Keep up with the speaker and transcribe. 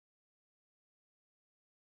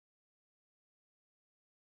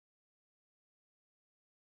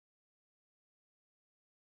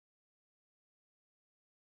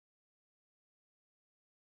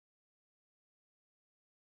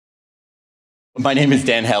My name is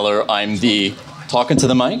Dan Heller. I'm the... Talking to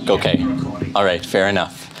the mic? Okay. All right, fair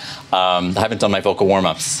enough. I haven't done my vocal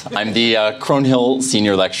warm-ups. I'm the Cronehill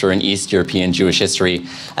Senior Lecturer in East European Jewish History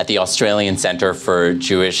at the Australian Centre for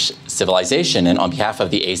Jewish Civilisation. And on behalf of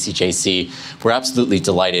the ACJC, we're absolutely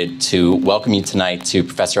delighted to welcome you tonight to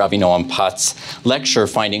Professor Avinoam Patt's lecture,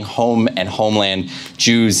 Finding Home and Homeland,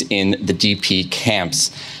 Jews in the DP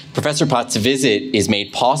Camps. Professor Patt's visit is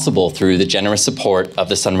made possible through the generous support of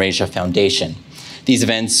the Sunraysia Foundation. These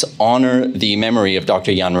events honor the memory of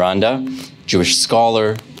Dr. Randa, Jewish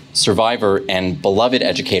scholar, survivor, and beloved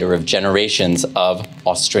educator of generations of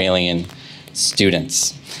Australian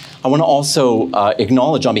students. I want to also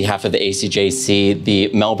acknowledge on behalf of the ACJC,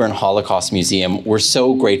 the Melbourne Holocaust Museum. We're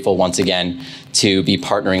so grateful once again to be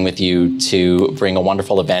partnering with you to bring a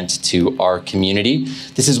wonderful event to our community.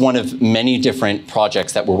 This is one of many different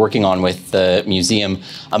projects that we're working on with the museum.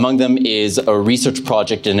 Among them is a research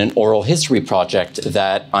project and an oral history project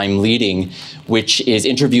that I'm leading, which is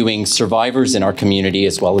interviewing survivors in our community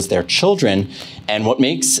as well as their children. And what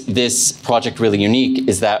makes this project really unique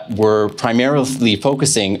is that we're primarily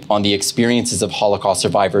focusing on the experiences of Holocaust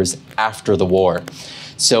survivors after the war.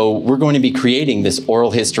 So we're going to be creating this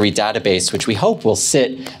oral history database, which we hope will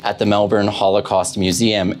sit at the Melbourne Holocaust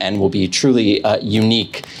Museum and will be truly a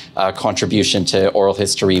unique contribution to oral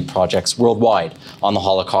history projects worldwide on the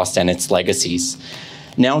Holocaust and its legacies.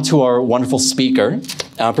 Now to our wonderful speaker.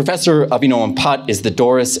 Professor Avinoam Patt is the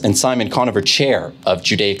Doris and Simon Konover Chair of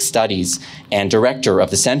Judaic Studies and Director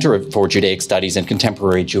of the Center for Judaic Studies and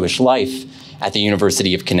Contemporary Jewish Life at the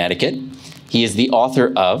University of Connecticut. He is the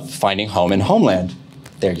author of Finding Home and Homeland.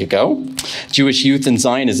 There you go. Jewish Youth and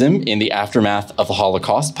Zionism in the Aftermath of the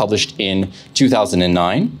Holocaust, published in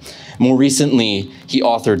 2009. More recently, he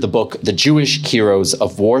authored the book, The Jewish Heroes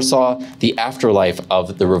of Warsaw, The Afterlife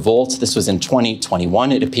of the Revolt. This was in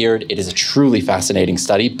 2021. It appeared. It is a truly fascinating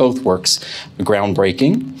study. Both works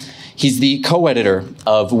groundbreaking. He's the co-editor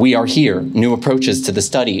of We Are Here, New Approaches to the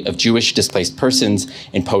Study of Jewish Displaced Persons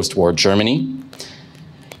in Post-War Germany.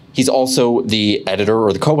 He's also the editor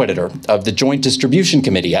or the co-editor of the Joint Distribution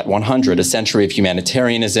Committee at 100, A Century of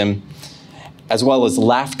Humanitarianism, as well as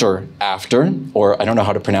Laughter After, or I don't know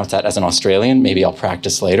how to pronounce that as an Australian. Maybe I'll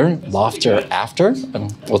practice later. Laughter After?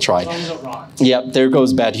 We'll try. Yeah, there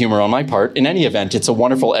goes bad humor on my part. In any event, it's a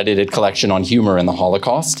wonderful edited collection on humor in the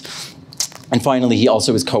Holocaust. And finally, he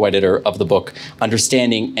also is co-editor of the book,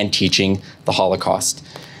 Understanding and Teaching the Holocaust.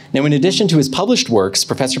 Now, in addition to his published works,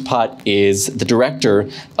 Professor Patt is the director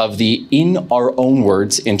of the In Our Own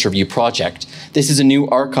Words interview project. This is a new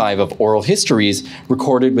archive of oral histories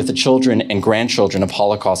recorded with the children and grandchildren of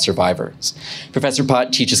Holocaust survivors. Professor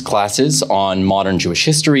Patt teaches classes on modern Jewish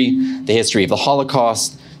history, the history of the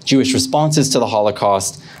Holocaust, Jewish responses to the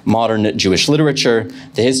Holocaust, modern Jewish literature,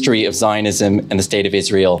 the history of Zionism and the State of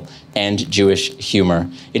Israel, and Jewish humor.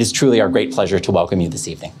 It is truly our great pleasure to welcome you this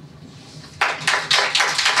evening.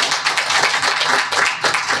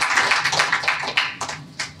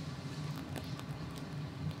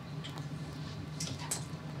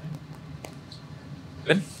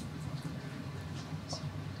 Good.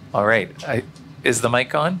 All right. Is the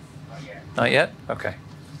mic on? Not yet. Not yet? Okay.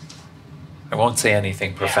 I won't say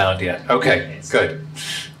anything profound yet. Okay, good.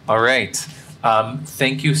 All right.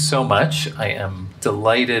 Thank you so much. I am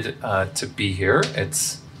delighted to be here.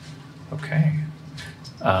 It's okay.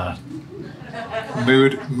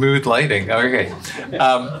 Mood lighting. Okay.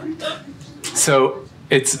 So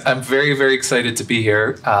I'm very, very excited to be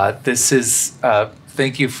here. This is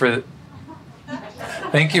thank you for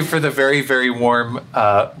the very, very warm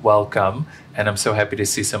welcome, and I'm so happy to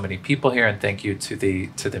see so many people here. And thank you to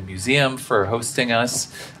the museum for hosting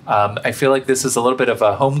us. I feel like this is a little bit of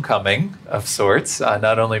a homecoming of sorts,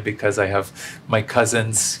 not only because I have my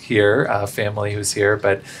cousins here, family who's here,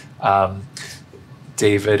 but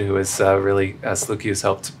David, who is really Sluki, has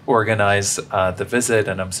helped organize the visit,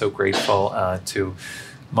 and I'm so grateful to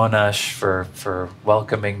Monash for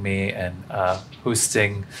welcoming me and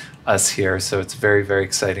hosting us here. So it's very, very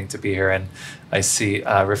exciting to be here. And I see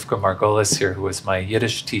Rivka Margolis here, who was my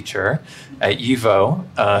Yiddish teacher at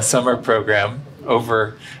YIVO summer program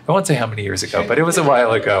over, I won't say how many years ago, but it was a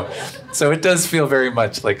while ago. So it does feel very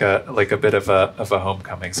much like a bit of a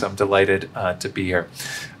homecoming. So I'm delighted to be here.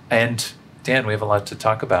 And Dan, we have a lot to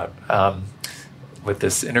talk about with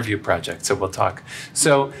this interview project, so we'll talk.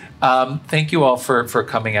 So thank you all for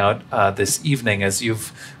coming out this evening. As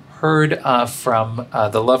you've heard from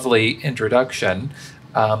the lovely introduction,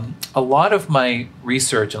 a lot of my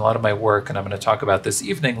research and a lot of my work, and I'm going to talk about this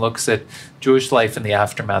evening, looks at Jewish life in the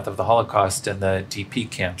aftermath of the Holocaust in the DP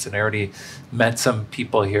camps. And I already met some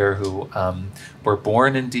people here who were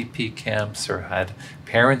born in DP camps or had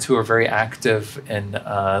parents who were very active in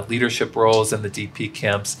leadership roles in the DP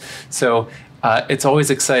camps. So it's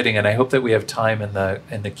always exciting, and I hope that we have time in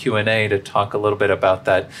the Q&A to talk a little bit about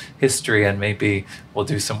that history, and maybe we'll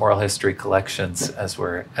do some oral history collections as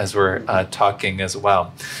we're talking as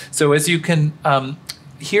well. So as you can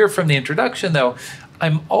hear from the introduction, though,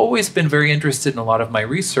 I'm always been very interested in a lot of my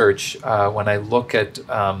research when I look at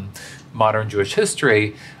modern Jewish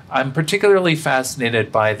history. I'm particularly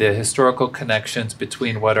fascinated by the historical connections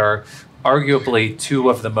between what are arguably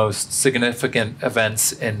two of the most significant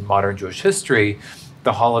events in modern Jewish history,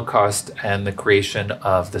 the Holocaust and the creation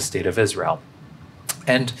of the State of Israel.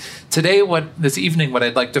 And today, this evening, what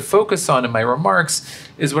I'd like to focus on in my remarks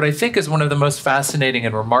is what I think is one of the most fascinating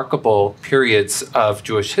and remarkable periods of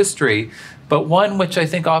Jewish history, but one which I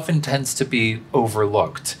think often tends to be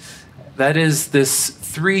overlooked. That is this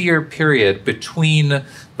 3-year period between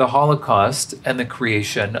the Holocaust and the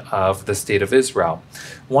creation of the State of Israel,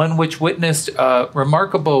 one which witnessed a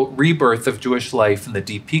remarkable rebirth of Jewish life in the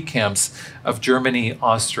DP camps of Germany,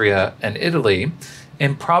 Austria, and Italy,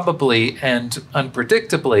 and probably and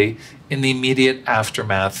unpredictably in the immediate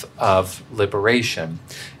aftermath of liberation.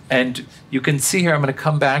 And you can see here, I'm going to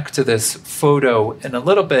come back to this photo in a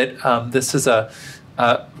little bit. This is a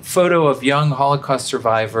photo of young Holocaust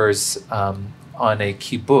survivors on a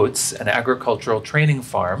kibbutz, an agricultural training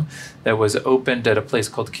farm that was opened at a place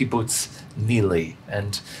called Kibbutz Nili.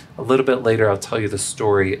 And a little bit later, I'll tell you the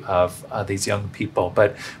story of these young people.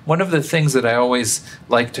 But one of the things that I always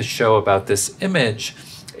like to show about this image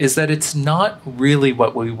is that it's not really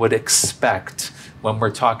what we would expect when we're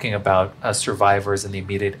talking about survivors in the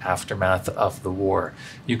immediate aftermath of the war.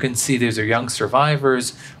 You can see these are young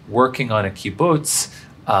survivors working on a kibbutz,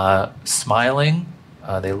 smiling.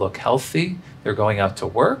 They look healthy. They're going out to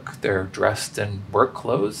work. They're dressed in work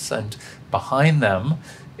clothes. And behind them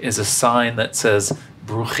is a sign that says,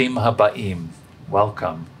 Bruchim Habaim,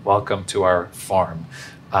 welcome, welcome to our farm.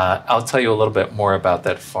 I'll tell you a little bit more about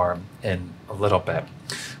that farm in a little bit.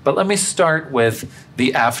 But let me start with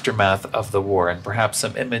the aftermath of the war and perhaps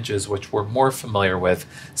some images which we're more familiar with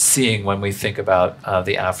seeing when we think about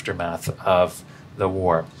the aftermath of the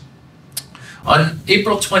war. On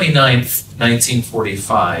April 29th,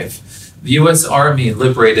 1945, the U.S. Army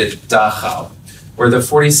liberated Dachau, where the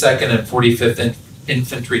 42nd and 45th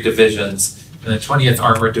Infantry Divisions and the 20th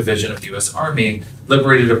Armored Division of the U.S. Army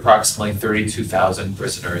liberated approximately 32,000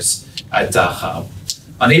 prisoners at Dachau.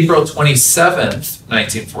 On April 27th,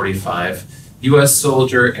 1945, U.S.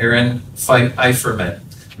 soldier Aaron Eiferman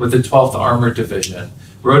with the 12th Armored Division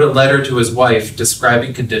wrote a letter to his wife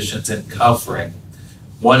describing conditions in Kaufering,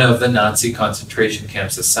 one of the Nazi concentration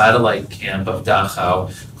camps, a satellite camp of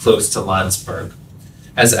Dachau close to Landsberg.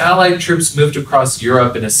 As Allied troops moved across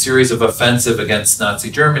Europe in a series of offensives against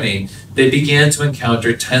Nazi Germany, they began to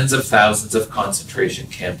encounter tens of thousands of concentration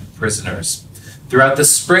camp prisoners. Throughout the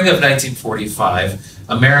spring of 1945,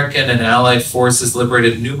 American and Allied forces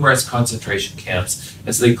liberated numerous concentration camps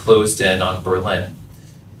as they closed in on Berlin.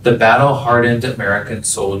 The battle-hardened American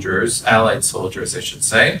soldiers, Allied soldiers I should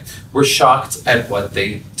say, were shocked at what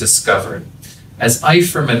they discovered. As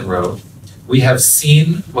Eiferman wrote, "We have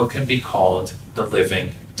seen what can be called the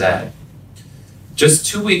living dead." Just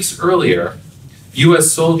 2 weeks earlier,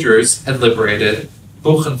 U.S. soldiers had liberated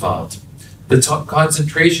Buchenwald, the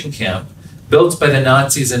concentration camp built by the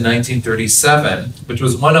Nazis in 1937, which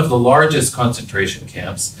was one of the largest concentration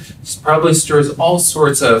camps. This probably stirs all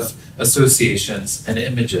sorts of associations and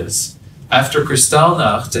images. After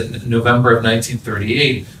Kristallnacht in November of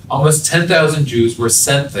 1938, almost 10,000 Jews were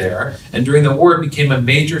sent there, and during the war it became a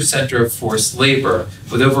major center of forced labor,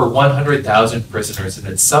 with over 100,000 prisoners in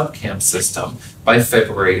its sub-camp system by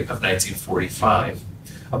February of 1945.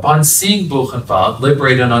 Upon seeing Buchenwald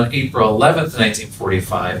liberated on April 11,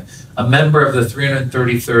 1945, a member of the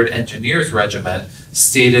 333rd Engineers Regiment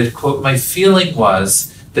stated, quote, "My feeling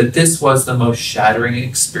was that this was the most shattering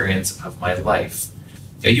experience of my life."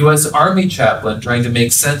 A U.S. Army chaplain trying to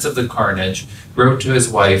make sense of the carnage wrote to his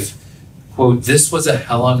wife, quote, "This was a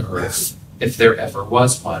hell on earth, if there ever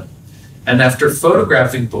was one." And after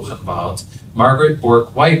photographing Buchenwald, Margaret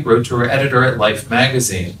Bork-White wrote to her editor at Life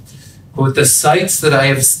magazine, quote, "The sights that I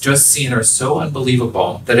have just seen are so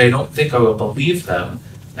unbelievable that I don't think I will believe them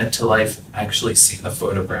until I've actually seen the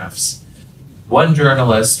photographs." One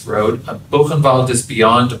journalist wrote, "Buchenwald is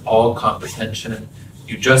beyond all comprehension.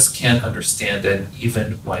 You just can't understand it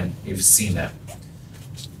even when you've seen it."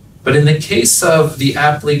 But in the case of the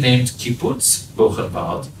aptly named Kibbutz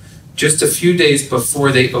Buchenwald, just a few days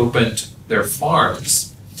before they opened their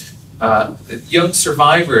farms, young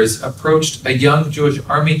survivors approached a young Jewish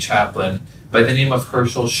army chaplain by the name of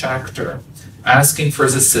Herschel Schachter, asking for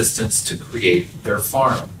his assistance to create their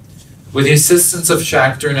farm. With the assistance of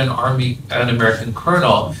Schachter and an American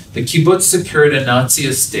colonel, the kibbutz secured a Nazi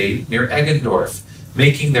estate near Eggendorf,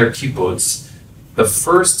 making their kibbutz the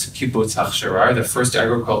first kibbutz hachshara, the first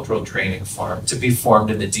agricultural training farm, to be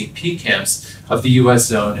formed in the DP camps of the US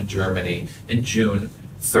zone in Germany in June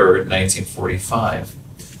 3rd, 1945.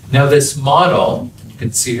 Now this model, you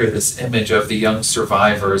can see here this image of the young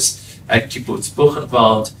survivors at kibbutz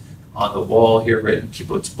Buchenwald, on the wall here written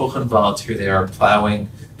kibbutz Buchenwald. Here they are plowing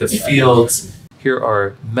the fields. Here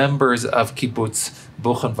are members of kibbutz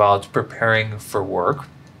Buchenwald preparing for work.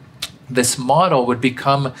 This model would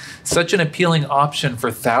become such an appealing option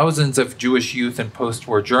for thousands of Jewish youth in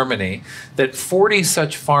post-war Germany that 40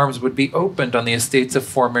 such farms would be opened on the estates of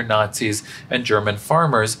former Nazis and German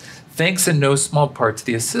farmers, thanks in no small part to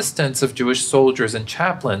the assistance of Jewish soldiers and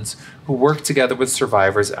chaplains who worked together with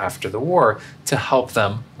survivors after the war to help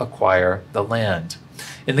them acquire the land.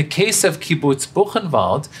 In the case of kibbutz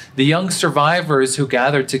Buchenwald, the young survivors who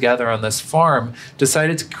gathered together on this farm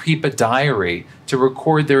decided to keep a diary to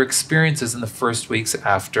record their experiences in the first weeks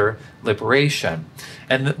after liberation.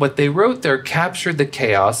 And what they wrote there captured the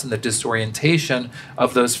chaos and the disorientation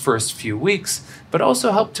of those first few weeks, but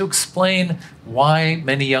also helped to explain why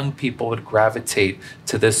many young people would gravitate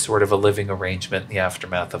to this sort of a living arrangement in the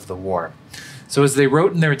aftermath of the war. So as they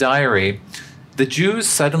wrote in their diary, the Jews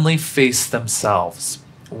suddenly faced themselves.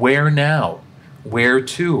 Where now? Where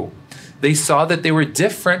to? They saw that they were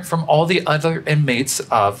different from all the other inmates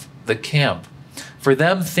of the camp. For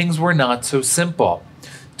them, things were not so simple.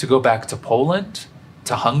 To go back to Poland,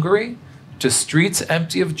 to Hungary, to streets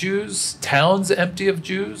empty of Jews, towns empty of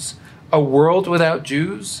Jews, a world without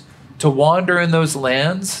Jews, to wander in those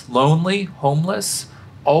lands, lonely, homeless,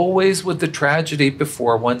 always with the tragedy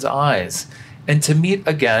before one's eyes, and to meet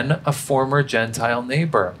again a former Gentile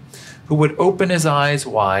neighbor who would open his eyes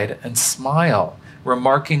wide and smile,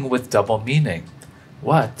 remarking with double meaning,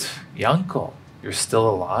 "What, Yankel, you're still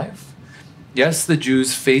alive?" Yes, the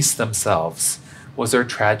Jews faced themselves. Was their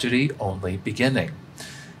tragedy only beginning?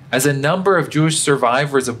 As a number of Jewish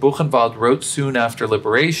survivors of Buchenwald wrote soon after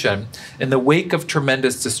liberation, in the wake of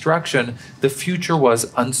tremendous destruction, the future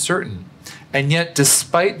was uncertain. And yet,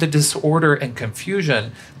 despite the disorder and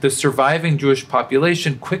confusion, the surviving Jewish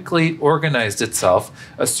population quickly organized itself,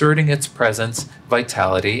 asserting its presence,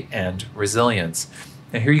 vitality, and resilience.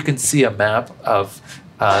 And here you can see a map of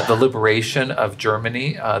the liberation of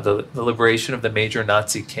Germany, the liberation of the major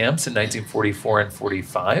Nazi camps in 1944 and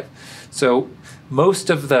 45. So most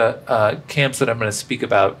of the camps that I'm going to speak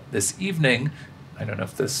about this evening, I don't know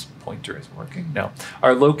if this pointer is working, no,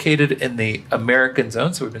 are located in the American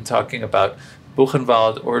zone. So we've been talking about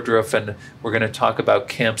Buchenwald, Ohrdruf, and we're going to talk about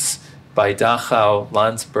camps by Dachau,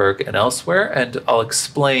 Landsberg, and elsewhere. And I'll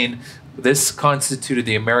explain this constituted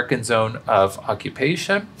the American zone of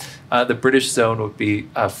occupation. The British zone would be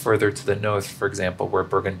further to the north, for example, where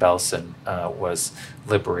Bergen-Belsen was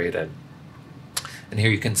liberated. And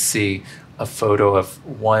here you can see a photo of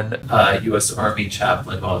one U.S. Army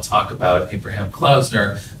chaplain. I'll talk about Abraham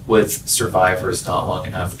Klausner with survivors not long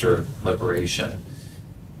after liberation.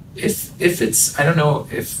 If it's, I don't know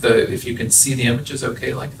if you can see the images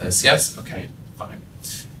okay like this. Yes? Okay, fine.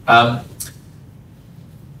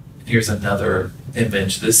 Here's another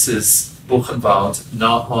image. This is Buchenwald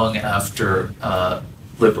not long after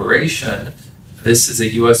liberation. This is a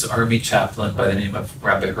U.S. Army chaplain by the name of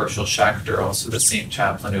Rabbi Herschel Schachter, also the same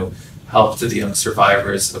chaplain who helped the young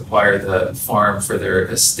survivors acquire the farm for their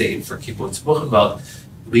estate for kibbutz Buchenwald,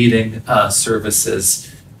 leading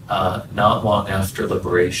services not long after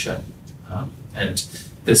liberation. And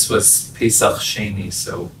this was Pesach Sheni,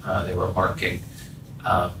 so they were marking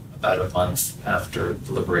about a month after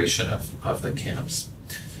the liberation of the camps.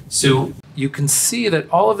 So you can see that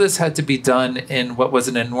all of this had to be done in what was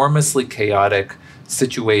an enormously chaotic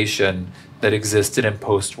situation that existed in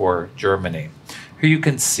post-war Germany. Here you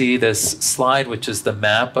can see this slide, which is the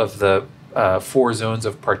map of the 4 zones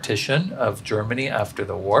of partition of Germany after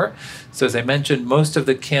the war. So as I mentioned, most of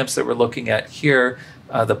the camps that we're looking at here,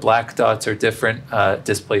 the black dots are different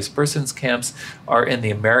displaced persons camps, are in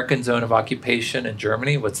the American zone of occupation in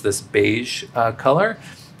Germany. What's this beige color?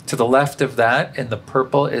 To the left of that, in the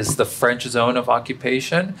purple, is the French zone of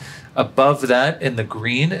occupation. Above that, in the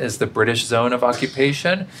green, is the British zone of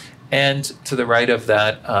occupation. And to the right of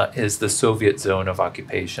that is the Soviet zone of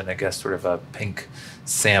occupation, I guess sort of a pink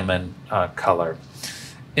salmon color.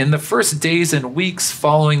 In the first days and weeks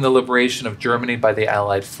following the liberation of Germany by the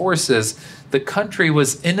Allied forces, the country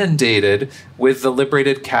was inundated with the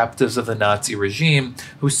liberated captives of the Nazi regime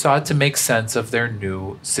who sought to make sense of their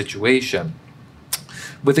new situation.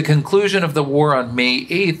 With the conclusion of the war on May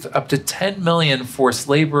 8th, up to 10 million forced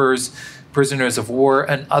laborers, prisoners of war,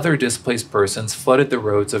 and other displaced persons flooded the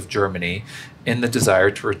roads of Germany in the desire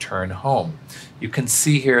to return home. You can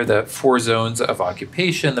see here the 4 zones of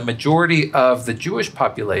occupation. The majority of the Jewish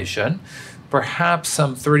population, perhaps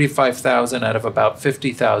some 35,000 out of about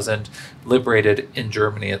 50,000 liberated in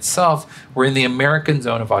Germany itself, were in the American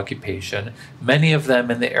zone of occupation, many of them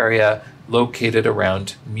in the area located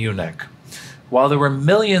around Munich. While there were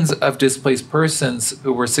millions of displaced persons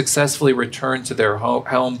who were successfully returned to their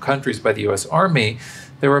home countries by the US Army,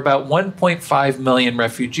 there were about 1.5 million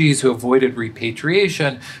refugees who avoided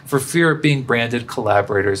repatriation for fear of being branded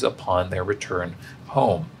collaborators upon their return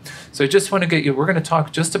home. So I just want to get you, we're going to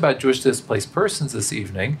talk just about Jewish displaced persons this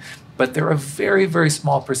evening, but they're a very, very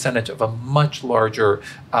small percentage of a much larger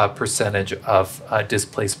percentage of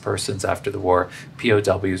displaced persons after the war,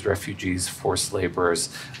 POWs, refugees, forced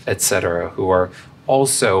laborers, etc., who are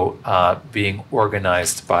also being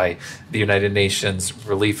organized by the United Nations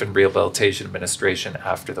Relief and Rehabilitation Administration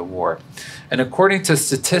after the war. And according to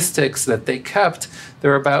statistics that they kept,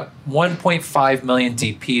 there are about 1.5 million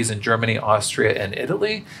DPs in Germany, Austria, and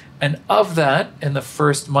Italy. And of that, in the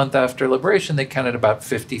first month after liberation, they counted about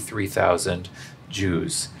 53,000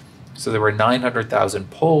 Jews. So there were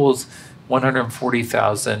 900,000 Poles,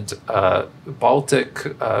 140,000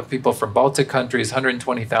 Baltic people from Baltic countries,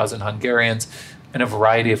 120,000 Hungarians, and a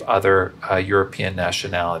variety of other European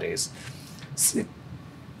nationalities.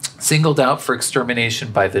 Singled out for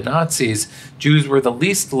extermination by the Nazis, Jews were the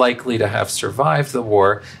least likely to have survived the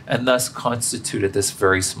war and thus constituted this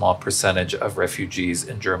very small percentage of refugees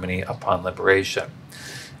in Germany upon liberation.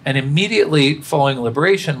 And immediately following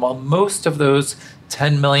liberation, while most of those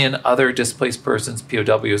 10 million other displaced persons,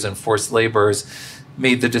 POWs, and forced laborers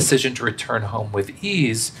made the decision to return home with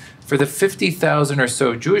ease, for the 50,000 or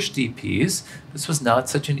so Jewish DPs, this was not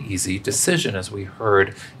such an easy decision, as we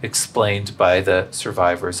heard explained by the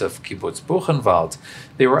survivors of Kibbutz Buchenwald.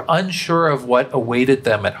 They were unsure of what awaited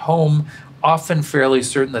them at home, often fairly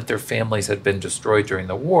certain that their families had been destroyed during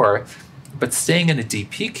the war, but staying in a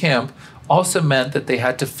DP camp also meant that they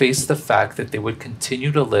had to face the fact that they would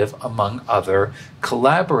continue to live among other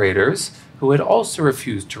collaborators who had also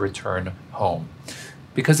refused to return home.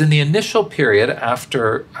 Because in the initial period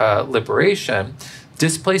after liberation,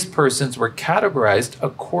 displaced persons were categorized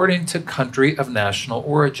according to country of national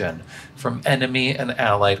origin, from enemy and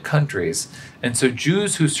allied countries. And so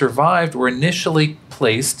Jews who survived were initially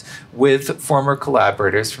placed with former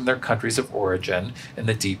collaborators from their countries of origin in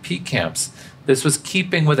the DP camps. This was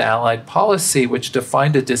keeping with Allied policy, which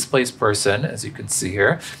defined a displaced person, as you can see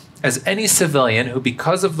here, as any civilian who,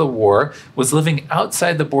 because of the war, was living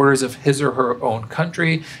outside the borders of his or her own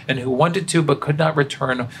country and who wanted to but could not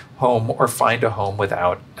return home or find a home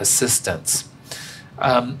without assistance.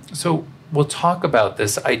 So we'll talk about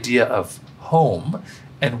this idea of home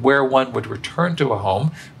and where one would return to a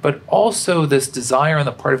home, but also this desire on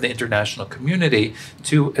the part of the international community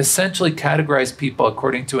to essentially categorize people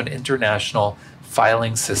according to an international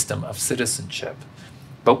filing system of citizenship.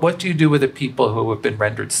 But what do you do with the people who have been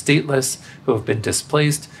rendered stateless, who have been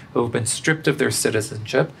displaced, who have been stripped of their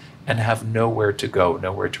citizenship, and have nowhere to go,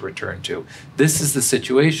 nowhere to return to? This is the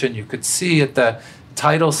situation you could see at the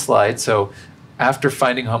title slide. So after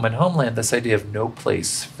finding home and homeland, this idea of no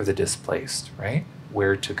place for the displaced, right?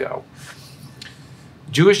 Where to go.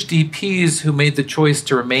 Jewish DPs who made the choice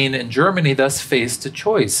to remain in Germany thus faced a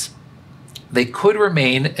choice. They could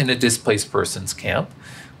remain in a displaced persons camp,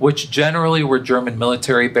 which generally were German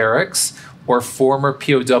military barracks or former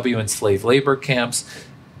POW and slave labor camps.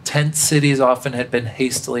 Tent cities often had been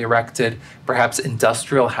hastily erected. Perhaps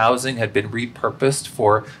industrial housing had been repurposed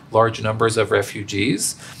for large numbers of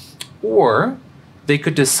refugees. Or they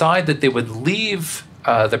could decide that they would leave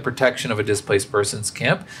the protection of a displaced persons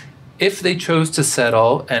camp if they chose to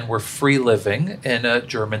settle and were free living in a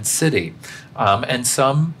German city. And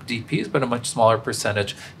some DPs, but a much smaller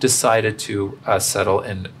percentage, decided to settle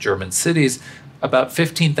in German cities. About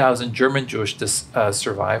 15,000 German Jewish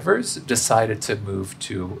survivors decided to move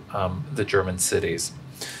to the German cities.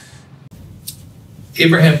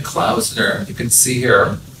 Abraham Klausner, you can see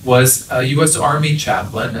here, was a U.S. Army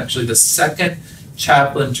chaplain, actually the second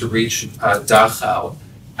chaplain to reach Dachau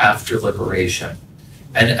after liberation.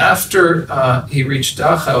 And after he reached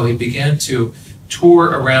Dachau, he began to tour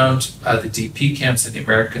around the DP camps in the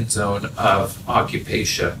American zone of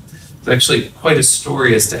occupation. It's actually quite a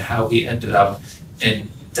story as to how he ended up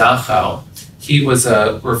in Dachau. He was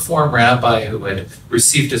a Reform rabbi who had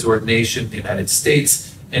received his ordination in the United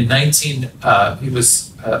States. He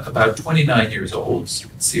was about 29 years old. So you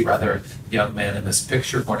can see rather young man in this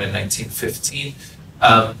picture, born in 1915.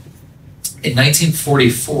 In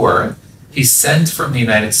 1944, he sent from the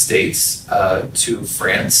United States to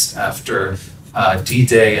France after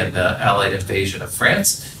D-Day and the Allied invasion of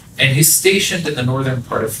France. And he's stationed in the northern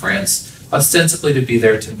part of France, ostensibly to be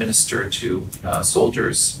there to minister to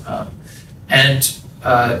soldiers.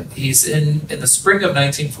 He's in the spring of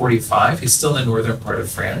 1945, he's still in the northern part of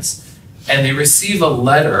France, and they receive a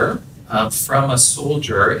letter from a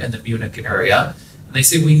soldier in the Munich area. And they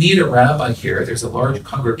say, we need a rabbi here. There's a large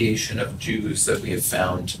congregation of Jews that we have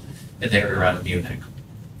found in the area around Munich.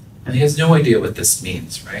 And he has no idea what this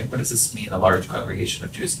means, right? What does this mean, a large congregation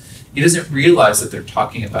of Jews? He doesn't realize that they're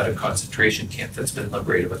talking about a concentration camp that's been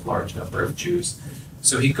liberated with a large number of Jews.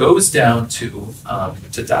 So he goes down to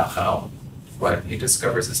Dachau, what he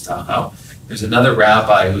discovers is Dachau. There's another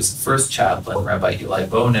rabbi who's the first chaplain, Rabbi Eli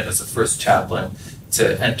Bonin is the first chaplain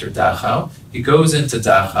to enter Dachau. He goes into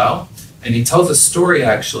Dachau, and he tells a story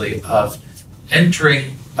actually of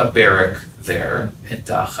entering a barrack there in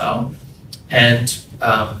Dachau, and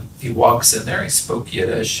he walks in there, he spoke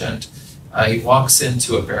Yiddish, and he walks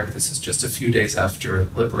into a barrack. This is just a few days after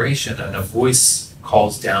liberation, and a voice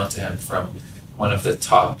calls down to him from one of the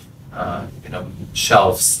top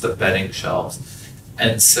shelves, the bedding shelves,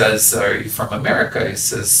 and says, are you from America? He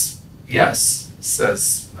says, yes. He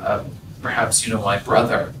says, perhaps you know my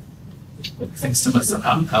brother. He thinks to himself,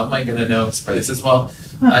 how am I going to know his brother? He says, well,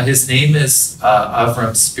 his name is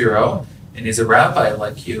Avram Spiro, and he's a rabbi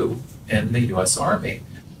like you in the U.S. Army.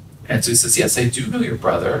 And so he says, yes, I do know your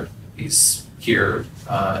brother. He's here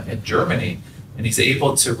in Germany, and he's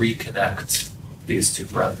able to reconnect these two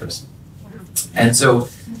brothers. And so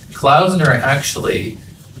Klausner actually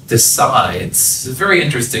decides, he's a very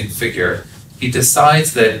interesting figure, he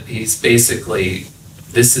decides that he's basically,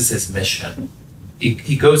 this is his mission.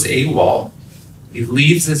 He goes AWOL, he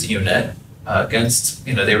leaves his unit against,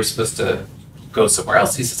 they were supposed to go somewhere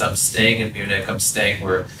else. He says, I'm staying in Munich, I'm staying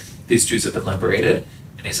where these Jews have been liberated.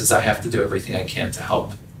 And he says, I have to do everything I can to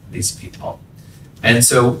help these people. And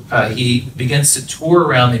so he begins to tour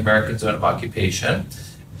around the American zone of occupation,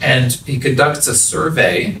 and he conducts a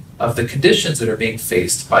survey of the conditions that are being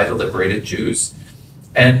faced by the liberated Jews.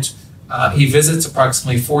 And he visits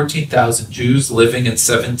approximately 14,000 Jews living in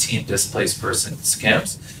 17 displaced persons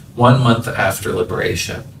camps 1 month after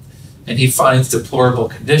liberation. And he finds deplorable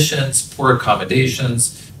conditions, poor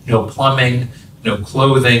accommodations, no plumbing, no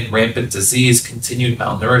clothing, rampant disease, continued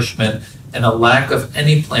malnourishment, and a lack of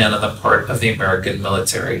any plan on the part of the American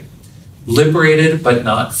military. Liberated but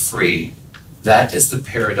not free. That is the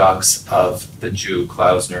paradox of the Jew,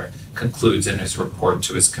 Klausner concludes in his report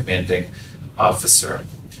to his commanding officer.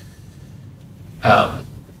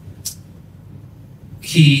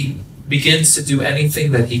 He begins to do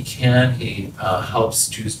anything that he can. He helps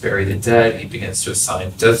Jews bury the dead. He begins to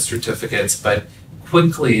assign death certificates, but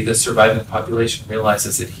quickly the surviving population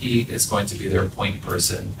realizes that he is going to be their point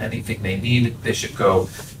person. Anything they need, they should go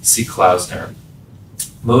see Klausner.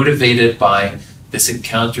 Motivated by this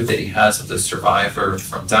encounter that he has with the survivor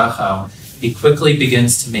from Dachau, he quickly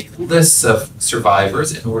begins to make lists of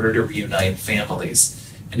survivors in order to reunite families.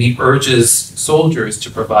 And he urges soldiers to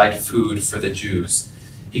provide food for the Jews.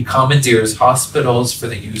 He commandeers hospitals for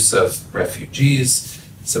the use of refugees.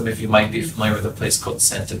 Some of you might be familiar with a place called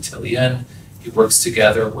Saint-Étienne. He works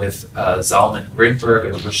together with Zalman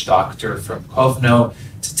Greenberg, a Jewish doctor from Konover,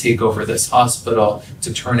 to take over this hospital,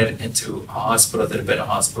 to turn it into a hospital that had been a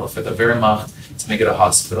hospital for the Wehrmacht, to make it a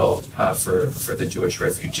hospital for the Jewish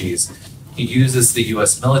refugees. He uses the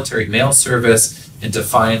U.S. military mail service in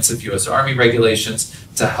defiance of U.S. Army regulations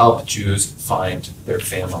to help Jews find their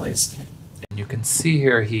families. And you can see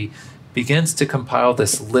here he begins to compile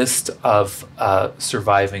this list of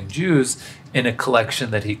surviving Jews in a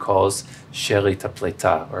collection that he calls Sherit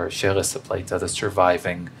HaPleita, or Sheris HaPleita, the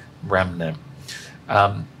surviving remnant.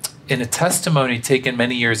 In a testimony taken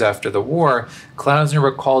many years after the war, Klausner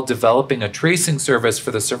recalled developing a tracing service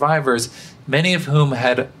for the survivors, many of whom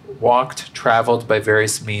had traveled by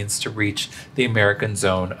various means to reach the American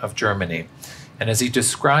zone of Germany. And as he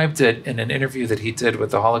described it in an interview that he did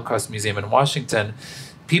with the Holocaust Museum in Washington,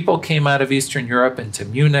 people came out of Eastern Europe into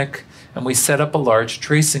Munich, and we set up a large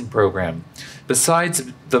tracing program.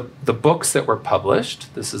 Besides the books that were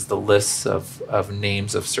published, this is the lists of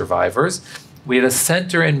names of survivors, we had a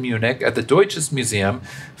center in Munich at the Deutsches Museum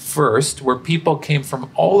first, where people came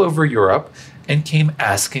from all over Europe and came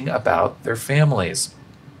asking about their families.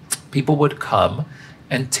 People would come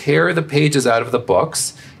and tear the pages out of the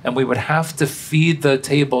books, and we would have to feed the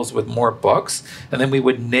tables with more books, and then we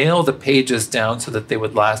would nail the pages down so that they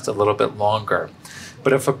would last a little bit longer.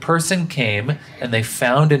 But if a person came and they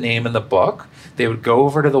found a name in the book, they would go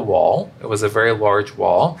over to the wall, it was a very large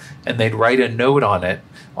wall, and they'd write a note on it,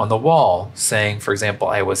 on the wall, saying, for example,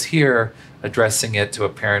 I was here, addressing it to a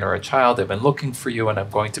parent or a child, I've been looking for you and I'm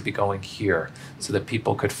going to be going here, so that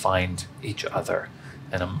people could find each other.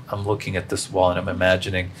 And I'm looking at this wall and I'm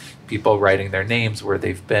imagining people writing their names, where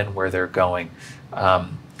they've been, where they're going.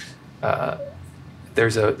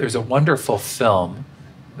 There's a wonderful film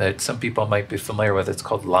that some people might be familiar with. It's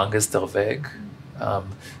called Langes der Weg,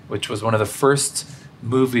 which was one of the first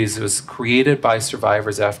movies. It was created by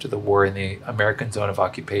survivors after the war in the American zone of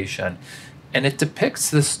occupation. And it depicts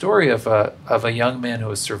the story of a young man who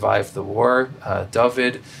has survived the war,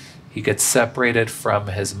 David. He gets separated from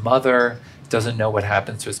his mother, doesn't know what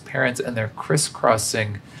happens to his parents, and they're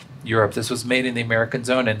crisscrossing Europe. This was made in the American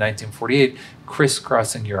zone in 1948,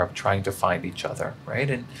 crisscrossing Europe, trying to find each other, right?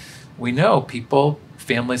 And we know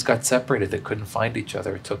families got separated, they couldn't find each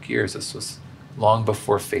other. It took years. This was long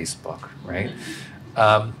before Facebook, right?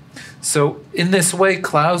 So in this way,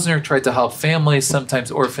 Klausner tried to help families,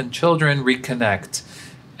 sometimes orphan children, reconnect.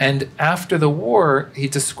 And after the war, he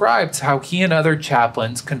described how he and other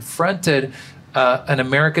chaplains confronted an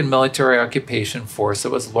American military occupation force that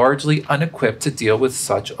was largely unequipped to deal with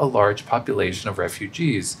such a large population of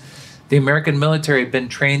refugees. The American military had been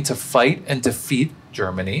trained to fight and defeat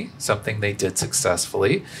Germany, something they did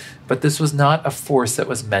successfully, but this was not a force that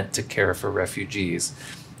was meant to care for refugees.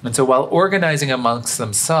 And so while organizing amongst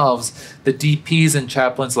themselves, the DPs and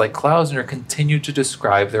chaplains like Klausner continued to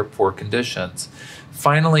describe their poor conditions.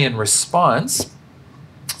 Finally, in response,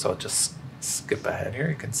 so I'll just skip ahead here,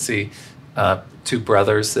 you can see two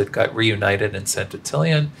brothers that got reunited in St.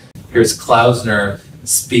 Ottilian. Here's Klausner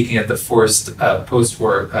speaking at the first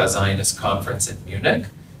post-war Zionist conference in Munich.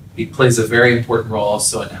 He plays a very important role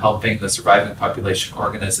also in helping the surviving population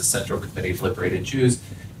organize the Central Committee of Liberated Jews,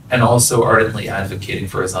 and also ardently advocating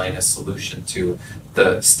for a Zionist solution to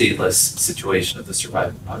the stateless situation of the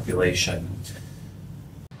surviving population.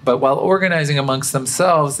 But while organizing amongst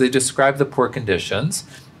themselves, they describe the poor conditions.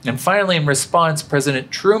 And finally, in response,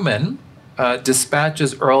 President Truman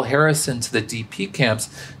dispatches Earl Harrison to the DP camps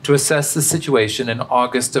to assess the situation in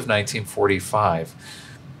August of 1945.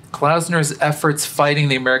 Klausner's efforts fighting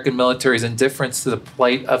the American military's indifference to the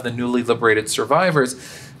plight of the newly liberated survivors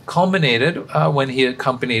culminated when he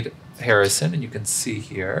accompanied Harrison, and you can see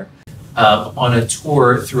here, on a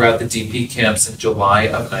tour throughout the DP camps in July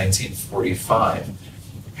of 1945.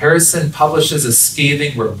 Harrison publishes a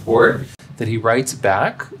scathing report that he writes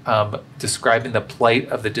back, describing the plight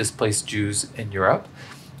of the displaced Jews in Europe.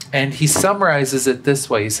 And he summarizes it this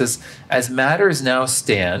way. He says, as matters now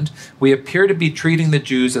stand, we appear to be treating the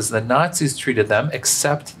Jews as the Nazis treated them,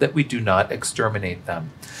 except that we do not exterminate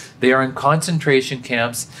them. They are in concentration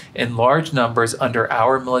camps in large numbers under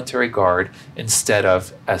our military guard instead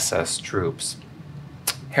of SS troops.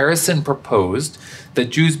 Harrison proposed that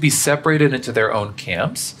Jews be separated into their own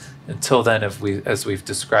camps. Until then, as we've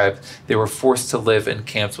described, they were forced to live in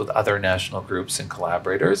camps with other national groups and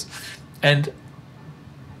collaborators. And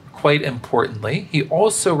quite importantly, he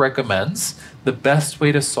also recommends the best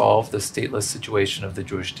way to solve the stateless situation of the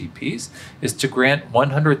Jewish DPs is to grant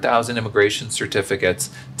 100,000 immigration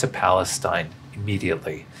certificates to Palestine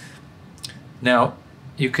immediately. Now,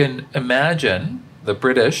 you can imagine the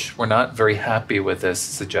British were not very happy with this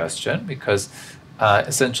suggestion because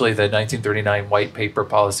essentially the 1939 white paper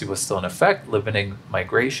policy was still in effect, limiting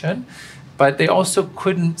migration. But they also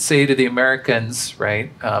couldn't say to the Americans, right,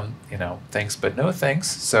 thanks but no thanks.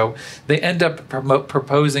 So they end up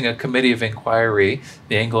proposing a committee of inquiry,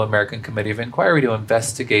 the Anglo-American Committee of Inquiry, to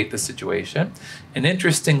investigate the situation. And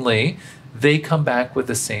interestingly, they come back with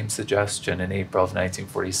the same suggestion in April of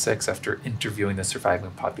 1946 after interviewing the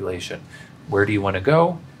surviving population. Where do you want to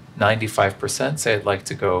go? 95% say I'd like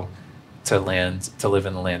to go to live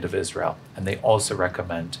in the land of Israel. And they also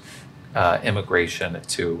recommend immigration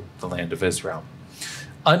to the land of Israel.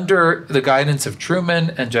 Under the guidance of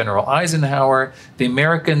Truman and General Eisenhower, the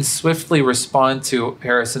Americans swiftly respond to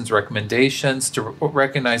Harrison's recommendations to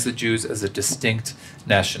recognize the Jews as a distinct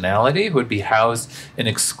nationality who would be housed in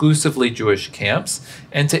exclusively Jewish camps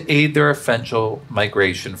and to aid their eventual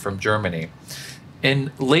migration from Germany.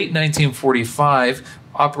 In late 1945,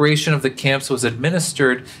 operation of the camps was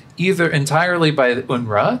administered either entirely by the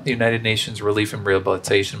UNRWA, the United Nations Relief and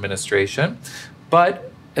Rehabilitation Administration,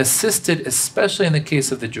 but assisted, especially in the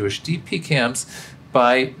case of the Jewish DP camps,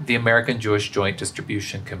 by the American Jewish Joint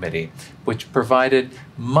Distribution Committee, which provided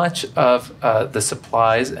much of the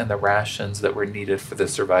supplies and the rations that were needed for the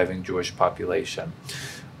surviving Jewish population.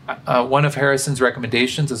 One of Harrison's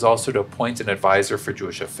recommendations is also to appoint an advisor for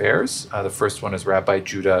Jewish affairs. The first one is Rabbi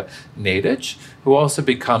Judah Nadich, who also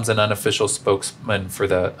becomes an unofficial spokesman for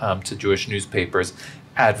the to Jewish newspapers,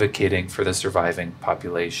 advocating for the surviving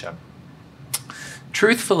population.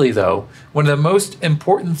 Truthfully, though, one of the most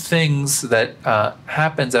important things that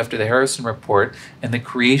happens after the Harrison Report and the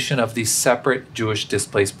creation of these separate Jewish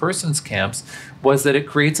displaced persons camps was that it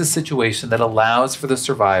creates a situation that allows for the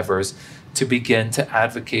survivors to begin to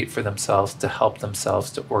advocate for themselves, to help themselves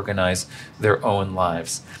to organize their own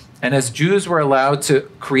lives. And as Jews were allowed to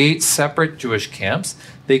create separate Jewish camps,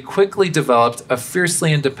 they quickly developed a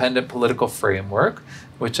fiercely independent political framework,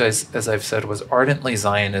 which, as I've said, was ardently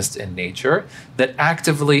Zionist in nature, that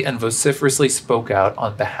actively and vociferously spoke out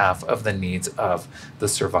on behalf of the needs of the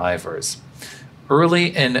survivors. Early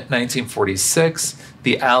in 1946,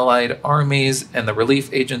 the Allied armies and the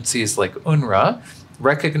relief agencies like UNRWA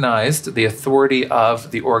recognized the authority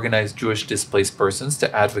of the organized Jewish displaced persons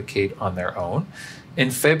to advocate on their own. In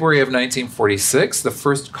February of 1946, the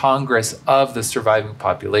first Congress of the surviving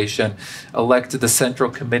population elected the Central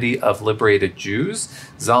Committee of Liberated Jews.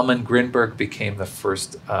 Zalman Greenberg became the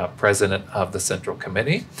first president of the Central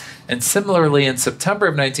Committee. And similarly, in September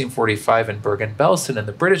of 1945 in Bergen-Belsen in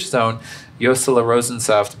the British zone, Josela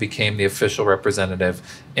Rosensaft became the official representative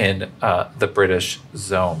in the British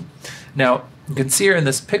zone. Now, you can see here in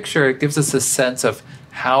this picture, it gives us a sense of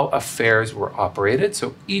how affairs were operated.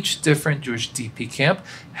 So each different Jewish DP camp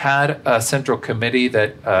had a central committee,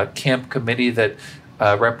 camp committee that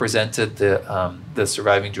represented the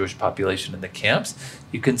surviving Jewish population in the camps.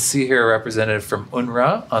 You can see here a representative from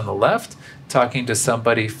UNRWA on the left, talking to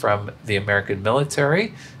somebody from the American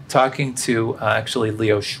military, talking to actually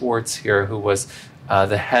Leo Schwartz here, who was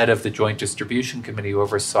the head of the Joint Distribution Committee, who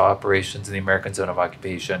oversaw operations in the American zone of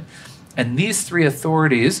occupation. And these three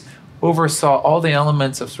authorities oversaw all the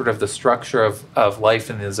elements of sort of the structure of life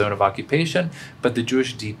in the zone of occupation, but the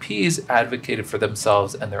Jewish DPs advocated for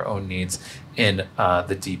themselves and their own needs in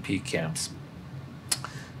the DP camps.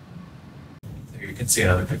 Here you can see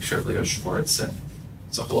another picture of Leo Schwartz. And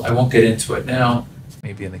so I won't get into it now.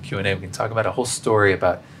 Maybe in the Q&A we can talk about a whole story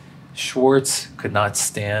about Schwartz could not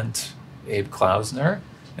stand Abe Klausner,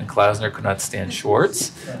 and Klausner could not stand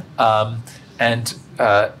Schwartz.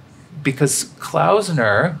 Because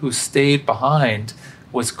Klausner, who stayed behind,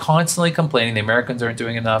 was constantly complaining the Americans aren't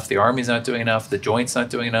doing enough, the Army's not doing enough, the Joint's not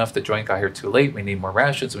doing enough, the Joint got here too late, we need more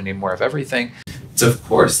rations, we need more of everything. So of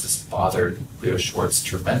course this bothered Leo Schwartz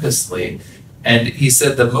tremendously. And he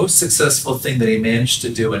said the most successful thing that he managed to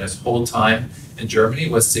do in his whole time in Germany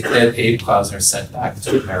was to get Abe Klausner sent back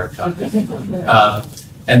to America.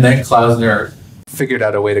 And then Klausner figured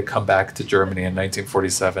out a way to come back to Germany in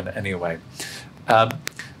 1947 anyway.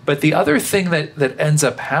 But the other thing that ends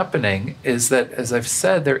up happening is that, as I've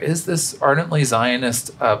said, there is this ardently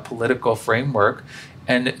Zionist political framework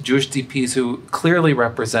and Jewish DPs who clearly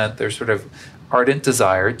represent their sort of ardent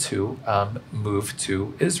desire to move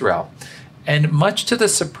to Israel. And much to the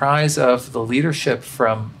surprise of the leadership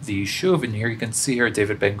from the Yishuv, and here you can see here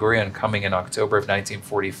David Ben-Gurion coming in October of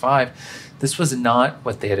 1945, this was not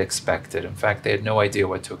what they had expected. In fact, they had no idea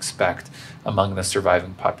what to expect among the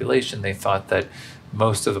surviving population. They thought that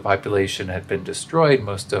most of the population had been destroyed,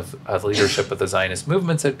 most of the leadership of the Zionist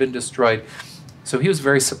movements had been destroyed. So he was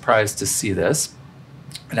very surprised to see this.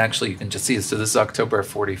 And actually, you can just see this. So this is October of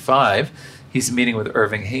 45. He's meeting with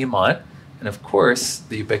Irving Haymont. And of course,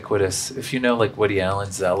 the ubiquitous, if you know like Woody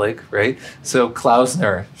Allen, Zelig, right? So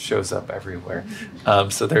Klausner shows up everywhere.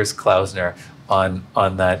 So there's Klausner on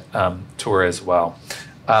that tour as well.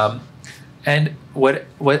 And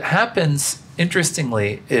what happens,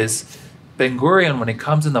 interestingly, is Ben-Gurion, when he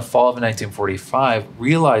comes in the fall of 1945,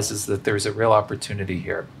 realizes that there's a real opportunity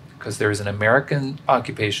here because there's an American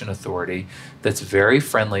occupation authority that's very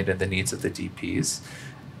friendly to the needs of the DPs.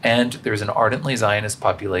 And there's an ardently Zionist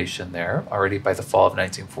population there already by the fall of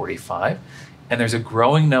 1945. And there's a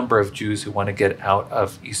growing number of Jews who want to get out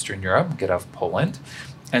of Eastern Europe, get out of Poland.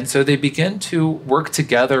 And so they begin to work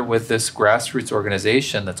together with this grassroots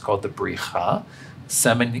organization that's called the Bricha,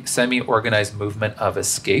 semi-organized movement of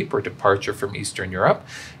escape or departure from Eastern Europe.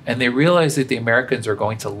 And they realize that the Americans are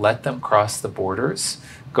going to let them cross the borders,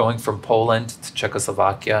 going from Poland to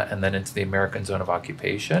Czechoslovakia and then into the American zone of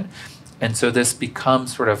occupation. And so this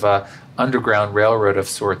becomes sort of a underground railroad of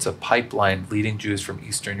sorts, a pipeline leading Jews from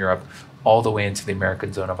Eastern Europe all the way into the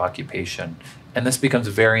American zone of occupation. And this becomes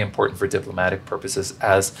very important for diplomatic purposes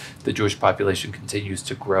as the Jewish population continues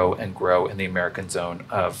to grow and grow in the American zone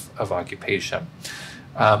of occupation.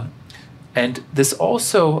 And this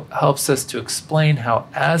also helps us to explain how,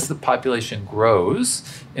 as the population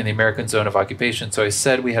grows in the American zone of occupation, so I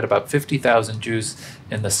said we had about 50,000 Jews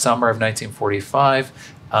in the summer of 1945.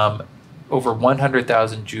 Over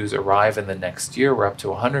 100,000 Jews arrive in the next year. We're up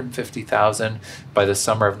to 150,000 by the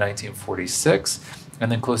summer of 1946, and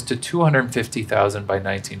then close to 250,000 by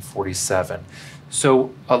 1947.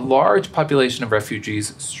 So a large population of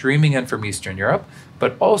refugees streaming in from Eastern Europe,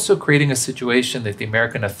 but also creating a situation that the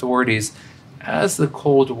American authorities, as the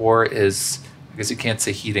Cold War is, I guess you can't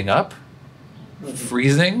say heating up,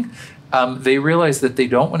 freezing, they realize that they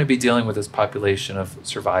don't want to be dealing with this population of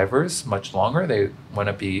survivors much longer. They want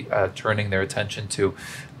to be turning their attention to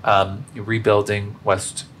rebuilding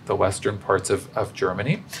the western parts of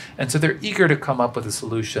Germany. And so they're eager to come up with a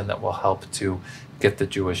solution that will help to get the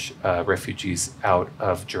Jewish refugees out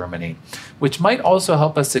of Germany, which might also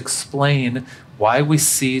help us explain why we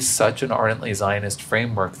see such an ardently Zionist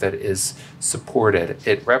framework that is supported.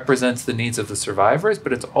 It represents the needs of the survivors,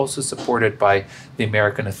 but it's also supported by the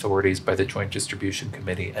American authorities, by the Joint Distribution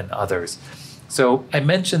Committee and others. So I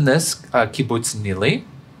mentioned this, Kibbutz Nili,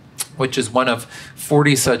 which is one of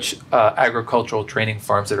 40 such agricultural training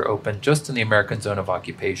farms that are open just in the American zone of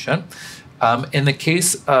occupation. In the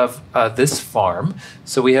case of this farm,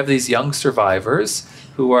 so we have these young survivors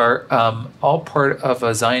who are all part of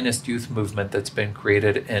a Zionist youth movement that's been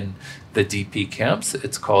created in the DP camps.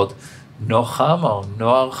 It's called Nocham, or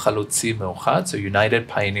Noar Chalutzi Meuchad, so United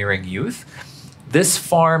Pioneering Youth. This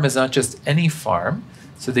farm is not just any farm.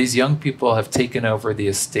 So these young people have taken over the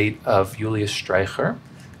estate of Julius Streicher,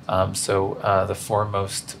 the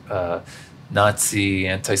foremost Nazi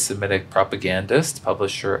anti-Semitic propagandist,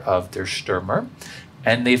 publisher of Der Stürmer.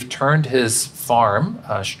 And they've turned his farm,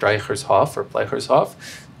 Streichershof or Bleichershof,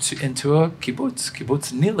 into a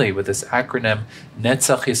kibbutz Nili, with this acronym,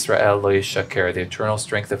 Netzach Yisrael Lo Yishaker, the eternal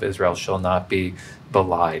strength of Israel shall not be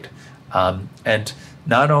belied. And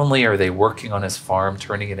not only are they working on his farm,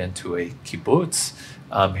 turning it into a kibbutz,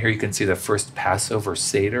 here you can see the first Passover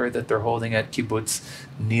Seder that they're holding at Kibbutz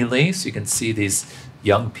Nili. So you can see these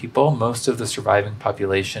young people. Most of the surviving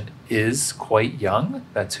population is quite young.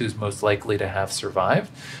 That's who's most likely to have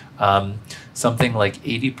survived. Something like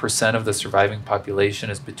 80% of the surviving population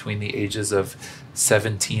is between the ages of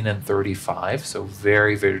 17 and 35. So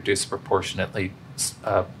very, very disproportionately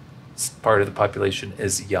part of the population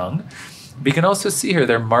is young. But you can also see here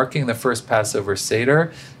they're marking the first Passover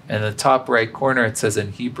Seder. In the top right corner, it says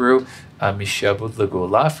in Hebrew, Mishabud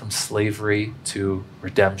Legula, from slavery to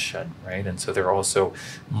redemption, right? And so they're also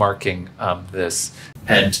marking this.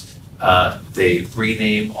 And they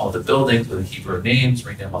rename all the buildings with Hebrew names,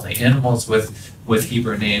 rename all the animals with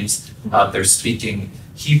Hebrew names. They're speaking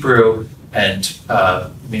Hebrew, and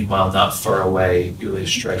meanwhile, not far away, Julius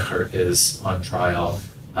Streicher is on trial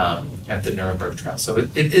at the Nuremberg trial. So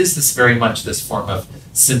it is this very much this form of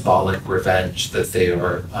symbolic revenge that they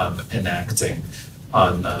are enacting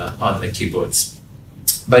on the kibbutz.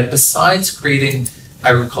 But besides creating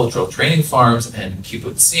agricultural training farms and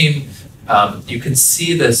kibbutzim, you can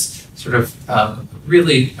see this sort of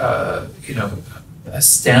really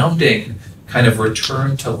astounding kind of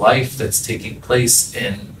return to life that's taking place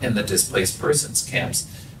in the displaced persons camps.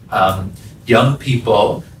 Young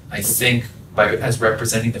people, I think, as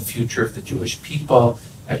representing the future of the Jewish people,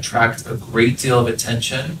 attract a great deal of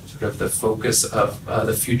attention, sort of the focus of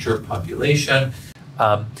the future population.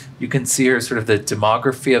 You can see here sort of the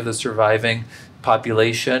demography of the surviving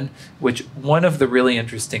population, which one of the really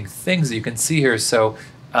interesting things that you can see here, so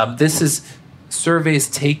this is surveys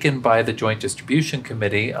taken by the Joint Distribution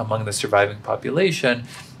Committee among the surviving population.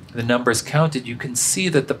 The numbers counted, you can see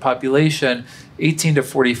that the population, 18 to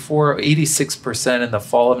 44, 86% in the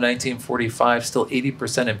fall of 1945, still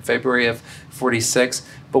 80% in February of 46.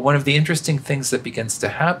 But one of the interesting things that begins to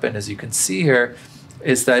happen, as you can see here,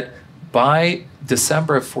 is that by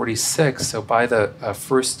December of 46, so by the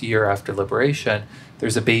first year after liberation,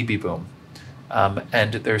 there's a baby boom.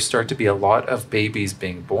 And there start to be a lot of babies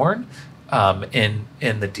being born in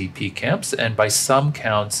the DP camps. And by some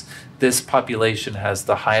counts, this population has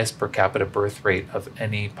the highest per capita birth rate of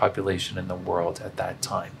any population in the world at that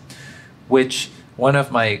time, which one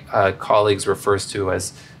of my colleagues refers to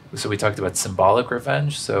as, so we talked about symbolic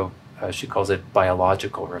revenge, so she calls it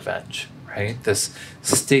biological revenge, right? This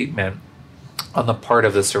statement on the part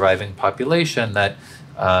of the surviving population that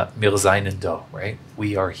wir seien da, right?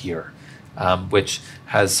 We are here, which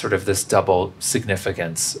has sort of this double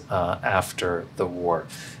significance after the war.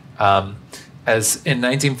 As in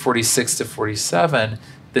 1946 to 47,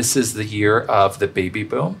 this is the year of the baby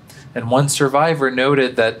boom. And one survivor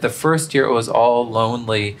noted that the first year it was all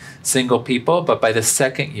lonely single people, but by the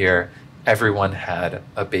second year, everyone had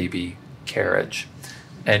a baby carriage.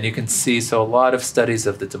 And you can see, so a lot of studies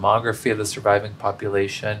of the demography of the surviving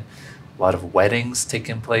population, a lot of weddings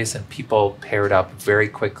taking place, and people paired up very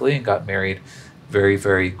quickly and got married very,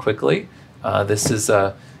 very quickly. This is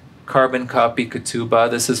a carbon copy ketubah.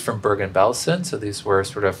 This is from Bergen-Belsen, so these were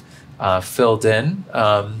sort of filled in,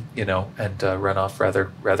 and run off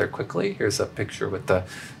rather quickly. Here's a picture with the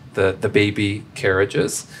baby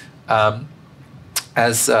carriages.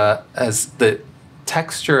 As the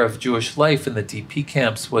texture of Jewish life in the DP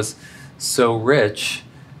camps was so rich,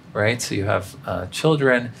 right? So you have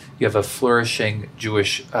children, you have a flourishing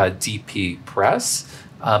Jewish DP press.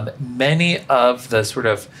 Many of the sort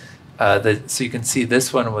of so you can see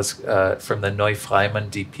this one was from the Neufreimann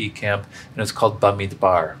DP camp, and it was called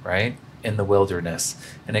Bamidbar, right? In the wilderness.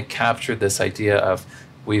 And it captured this idea of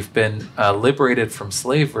we've been liberated from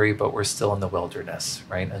slavery, but we're still in the wilderness,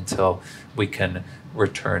 right? Until we can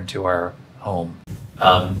return to our home.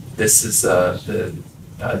 This is the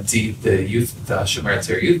Shomer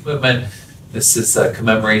Yatzir youth movement. This is a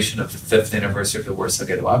commemoration of the 5th anniversary of the Warsaw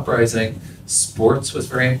Ghetto Uprising. Sports was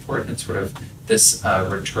very important. It's sort of this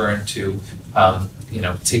return to,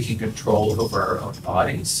 taking control over our own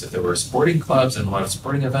bodies. So there were sporting clubs and a lot of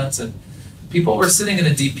sporting events, and people were sitting in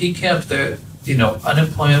a DP camp that,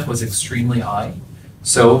 unemployment was extremely high.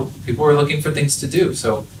 So people were looking for things to do.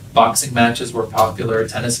 So boxing matches were popular,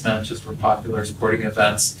 tennis matches were popular, sporting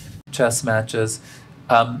events, chess matches.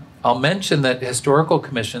 I'll mention that historical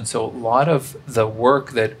commission, so a lot of the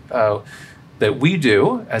work that we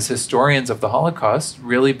do as historians of the Holocaust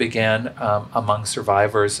really began among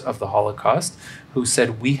survivors of the Holocaust who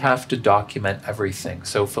said we have to document everything.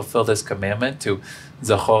 So fulfill this commandment to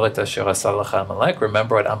Zachor et asher asa lecha Amalek,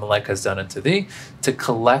 remember what Amalek has done unto thee, to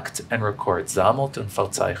collect and record. Sammelt und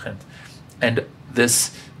verzeichnet. And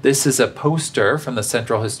this is a poster from the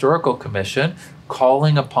Central Historical Commission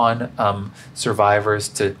calling upon survivors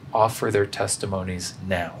to offer their testimonies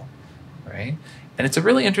now, right? And it's a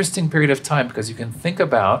really interesting period of time because you can think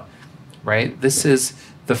about, right, this is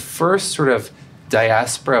the first sort of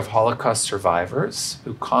diaspora of Holocaust survivors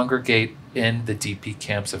who congregate in the DP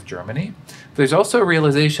camps of Germany. But there's also a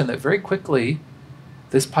realization that very quickly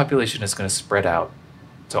this population is going to spread out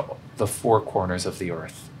to the 4 corners of the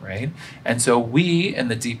earth, right? And so we in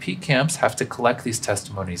the DP camps have to collect these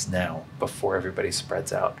testimonies now before everybody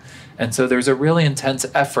spreads out. And so there's a really intense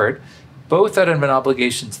effort, both out of an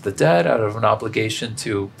obligation to the dead, out of an obligation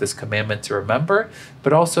to this commandment to remember,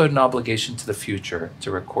 but also an obligation to the future to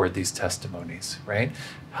record these testimonies, right?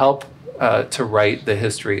 Help to write the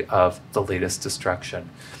history of the latest destruction.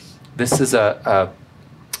 This is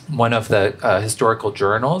one of the historical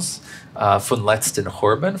journals, von letzten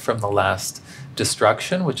Chorben, from the last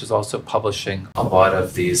destruction, which is also publishing a lot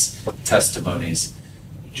of these testimonies.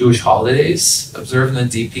 Jewish holidays observed in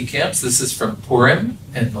the DP camps. This is from Purim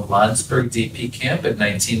in the Landsberg DP camp in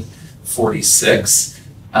 1946.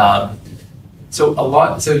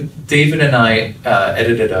 So David and I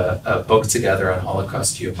edited a book together on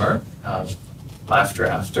Holocaust humor, Laughter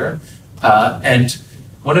After. And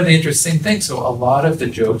one of the interesting things, so a lot of the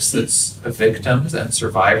jokes that victims and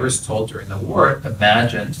survivors told during the war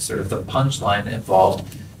imagined sort of the punchline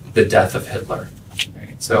involved the death of Hitler.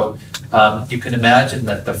 Right? So you can imagine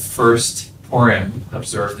that the first Purim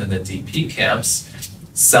observed in the DP camps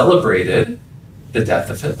celebrated the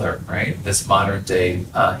death of Hitler, right? This modern day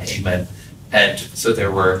Haman. And so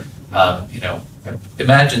there were,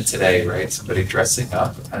 imagine today, right? Somebody dressing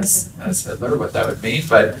up as Hitler, what that would mean.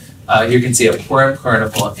 But you can see a Purim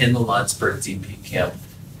carnival in the Landsberg DP camp,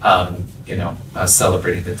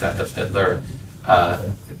 celebrating the death of Hitler.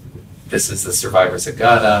 This is the Survivors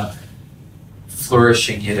Agata,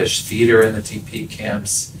 flourishing Yiddish theater in the DP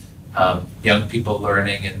camps, young people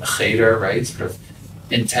learning in the Cheder, right? Sort of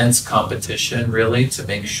intense competition, really, to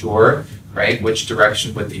make sure, right, which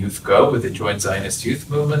direction would the youth go? Would they join Zionist youth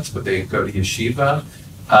movements? Would they go to yeshiva?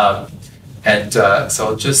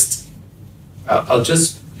 So I'll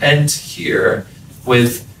just end here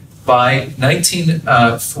with, by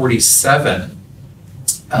 1947,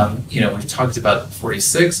 we've talked about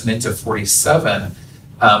 46 and into 47,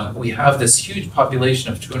 we have this huge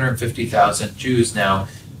population of 250,000 Jews now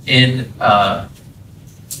in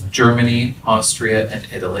Germany, Austria, and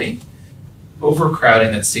Italy.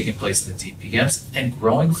 Overcrowding that's taking place in the DP camps and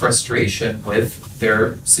growing frustration with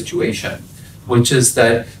their situation, which is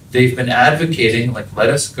that they've been advocating, like, let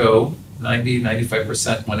us go,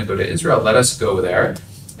 90-95% want to go to Israel, let us go there.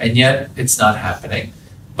 and yet it's not happening.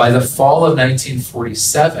 By the fall of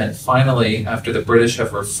 1947, finally, after the British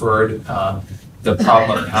have referred the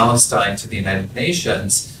problem of Palestine to the United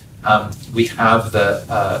Nations, we have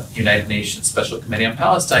the United Nations Special Committee on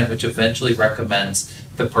Palestine, which eventually recommends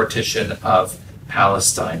the partition of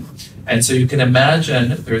Palestine. And so you can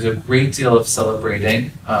imagine there's a great deal of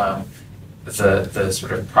celebrating the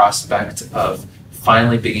sort of prospect of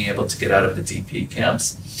finally being able to get out of the DP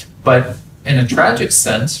camps. But in a tragic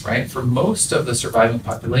sense, right, for most of the surviving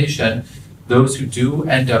population, those who do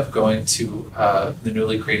end up going to the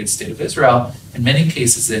newly created state of Israel, in many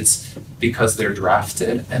cases it's because they're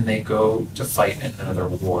drafted and they go to fight in another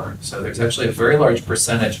war. So there's actually a very large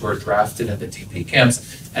percentage who are drafted in the DP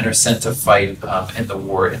camps and are sent to fight in the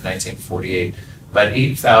war in 1948. About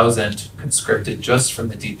 8,000 conscripted just from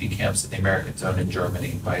the DP camps in the American zone in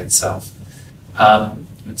Germany by itself. And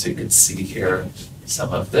so you can see here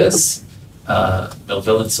some of this.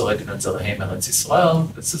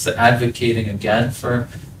 This is advocating again for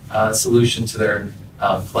a solution to their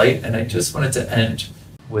plight. And I just wanted to end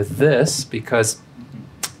with this because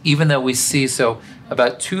even though we see, so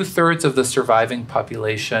about 2/3 of the surviving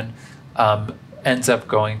population ends up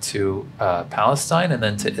going to Palestine and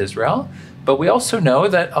then to Israel. But we also know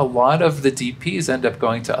that a lot of the DPs end up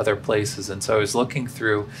going to other places. And so I was looking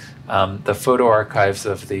through the photo archives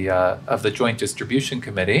of the Joint Distribution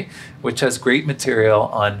Committee, which has great material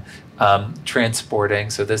on transporting.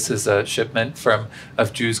 So this is a shipment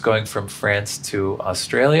of Jews going from France to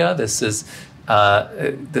Australia. This is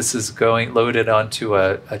going loaded onto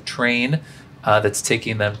a train that's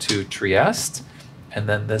taking them to Trieste. And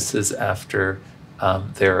then this is after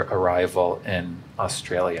their arrival in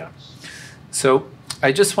Australia. So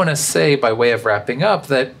I just want to say, by way of wrapping up,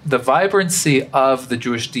 that the vibrancy of the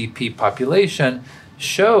Jewish DP population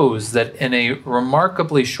shows that in a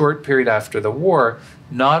remarkably short period after the war,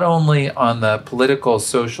 not only on the political,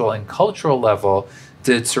 social, and cultural level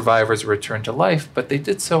did survivors return to life, but they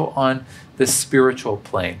did so on this spiritual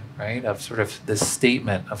plane, right, of sort of this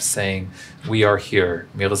statement of saying, we are here,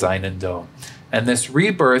 wir seien da. And this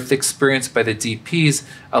rebirth experienced by the DPs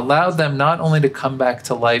allowed them not only to come back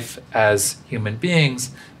to life as human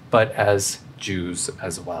beings, but as Jews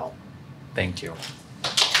as well. Thank you.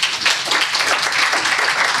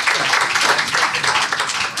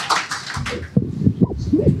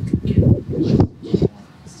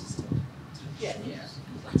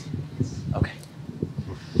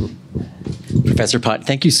 Professor Patt,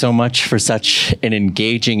 thank you so much for such an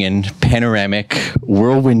engaging and panoramic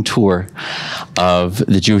whirlwind tour of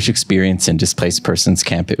the Jewish experience in displaced persons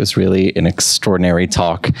camp. It was really an extraordinary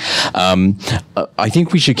talk. I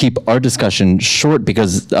think we should keep our discussion short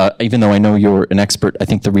because even though I know you're an expert, I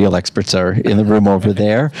think the real experts are in the room over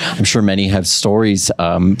there. I'm sure many have stories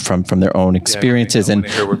from their own experiences, and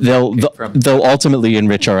they'll ultimately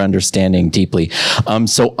enrich our understanding deeply.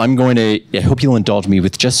 So I'm going to, I hope you'll indulge me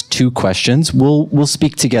with just 2 questions. We'll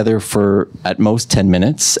speak together for at most 10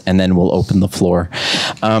 minutes, and then we'll open the floor.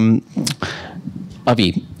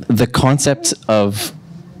 Avi, the concept of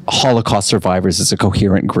Holocaust survivors as a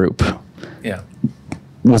coherent group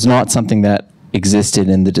was not something that existed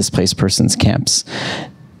in the displaced persons camps.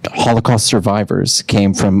 Holocaust survivors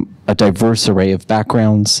came from a diverse array of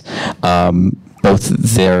backgrounds, both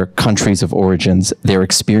their countries of origins, their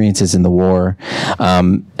experiences in the war,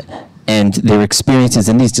 and their experiences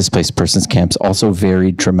in these displaced persons camps also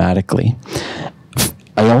varied dramatically.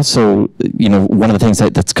 I also, one of the things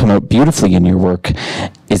that's come out beautifully in your work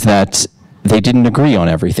is that they didn't agree on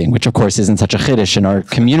everything, which of course isn't such a chiddush in our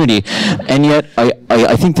community. And yet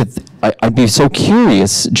I think that I'd be so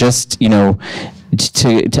curious just,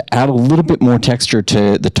 to add a little bit more texture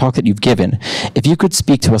to the talk that you've given. If you could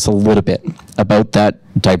speak to us a little bit about that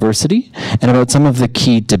diversity and about some of the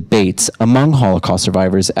key debates among Holocaust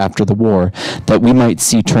survivors after the war that we might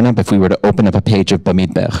see turn up if we were to open up a page of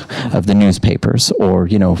Bamidbar, of the newspapers, or,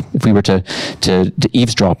 if we were to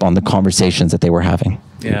eavesdrop on the conversations that they were having.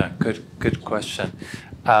 Yeah, good question.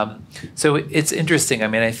 So it's interesting. I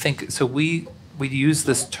mean, I think, so we use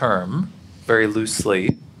this term very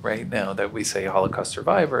loosely right now that we say Holocaust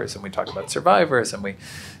survivors, and we talk about survivors, and we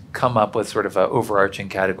come up with sort of an overarching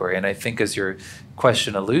category. And I think, as your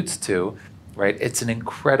question alludes to, right, it's an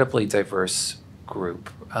incredibly diverse group.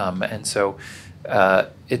 And so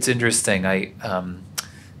it's interesting.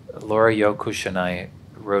 Laura Yokush and I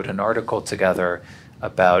wrote an article together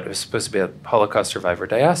about, it was supposed to be a Holocaust survivor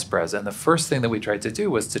diasporas. And the first thing that we tried to do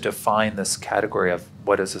was to define this category of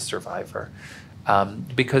what is a survivor.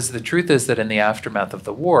 Because the truth is that in the aftermath of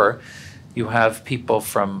the war, you have people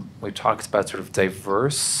from, we talked about sort of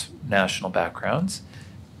diverse national backgrounds,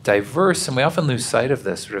 diverse, and we often lose sight of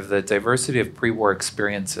this, sort of the diversity of pre-war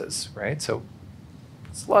experiences, right? So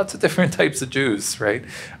there's lots of different types of Jews, right,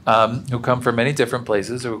 who come from many different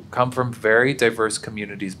places, who come from very diverse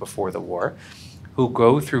communities before the war, who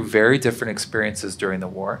go through very different experiences during the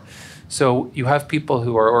war. So you have people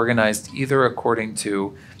who are organized either according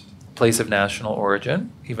to place of national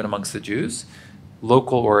origin, even amongst the Jews,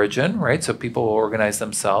 local origin, right? So people will organize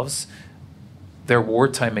themselves, their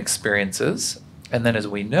wartime experiences, and then as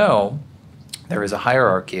we know, there is a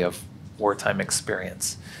hierarchy of wartime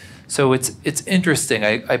experience. So it's interesting.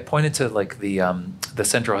 I pointed to like the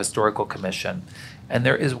Central Historical Commission, and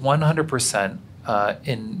there is 100%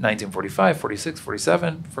 in 1945, 46,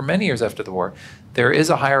 47, for many years after the war, there is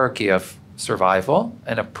a hierarchy of survival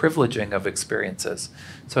and a privileging of experiences.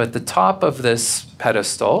 So at the top of this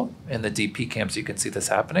pedestal in the DP camps, you can see this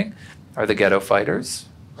happening, are the ghetto fighters,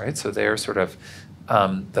 right? So they're sort of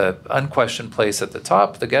the unquestioned place at the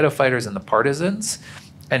top, the ghetto fighters and the partisans.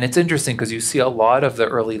 And it's interesting because you see a lot of the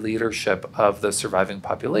early leadership of the surviving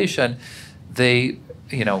population, they,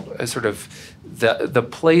 you know, sort of the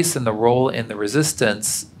place and the role in the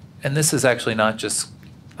resistance, and this is actually not just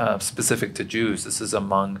specific to Jews, this is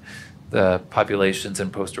among the populations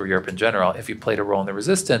in post-war Europe in general. If you played a role in the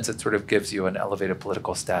resistance, it sort of gives you an elevated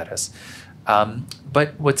political status.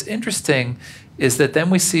 But what's interesting is that then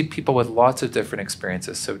we see people with lots of different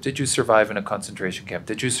experiences. So did you survive in a concentration camp?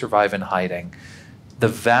 Did you survive in hiding? The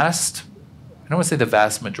vast, I don't want to say the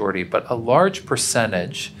vast majority, but a large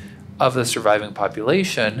percentage of the surviving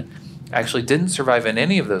population actually didn't survive in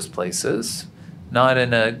any of those places, not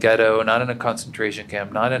in a ghetto, not in a concentration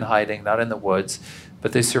camp, not in hiding, not in the woods,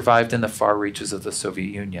 but they survived in the far reaches of the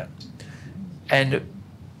Soviet Union. And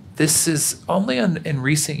this is only in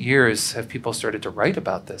recent years have people started to write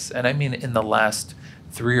about this. And I mean in the last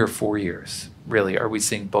 3 or 4 years, really, are we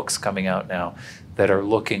seeing books coming out now that are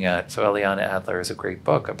looking at, so Eliana Adler is a great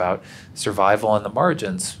book about survival on the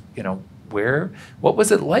margins, you know, what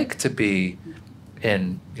was it like to be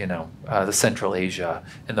in, you know, the Central Asia,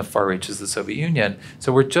 in the far reaches of the Soviet Union.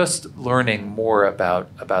 So we're just learning more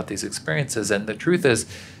about these experiences. And the truth is,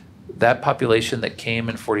 that population that came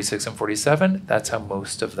in 46 and 47, that's how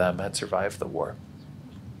most of them had survived the war.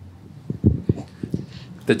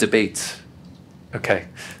 The debate. Okay,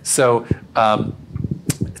 so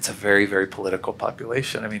it's a very, very political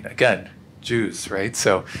population. I mean, again, Jews, right?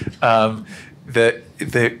 So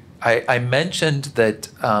I mentioned that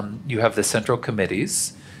you have the central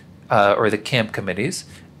committees or the camp committees,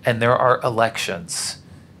 and there are elections,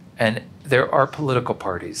 and there are political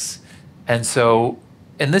parties. And so,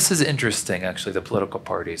 and this is interesting, actually, the political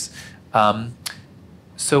parties.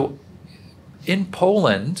 So in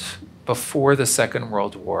Poland, before the Second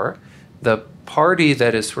World War, the party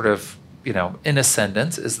that is sort of, you know, in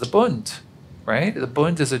ascendance is the Bund, right? The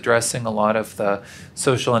Bund is addressing a lot of the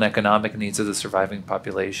social and economic needs of the surviving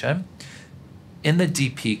population. In the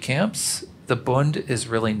DP camps, the Bund is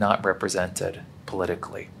really not represented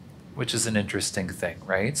politically, which is an interesting thing,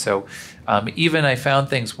 right? So even I found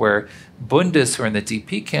things where Bundists who are in the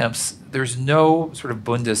DP camps, there's no sort of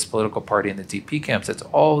Bundist political party in the DP camps. It's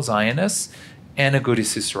all Zionists and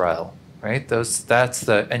Agudas Yisrael, right?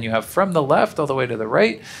 And you have from the left all the way to the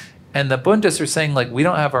right. And the Bundists are saying, like, we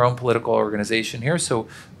don't have our own political organization here, so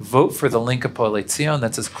vote for the Linke Koalition.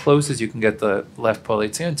 That's as close as you can get the left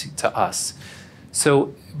Koalition to us.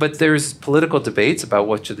 So, but there's political debates about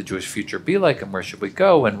what should the Jewish future be like, and where should we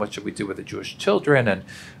go, and what should we do with the Jewish children, and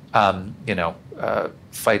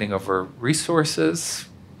fighting over resources,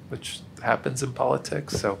 which happens in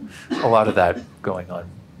politics. So, a lot of that going on.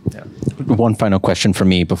 Yeah. One final question for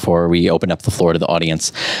me before we open up the floor to the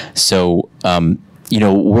audience. So,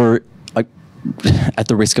 we're at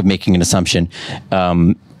the risk of making an assumption.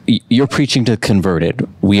 You're preaching to converted.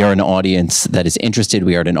 We are an audience that is interested.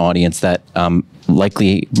 We are an audience that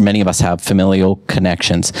likely many of us have familial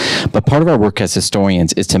connections. But part of our work as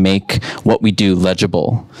historians is to make what we do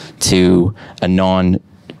legible to a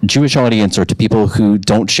non-Jewish audience or to people who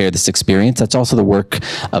don't share this experience. That's also the work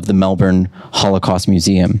of the Melbourne Holocaust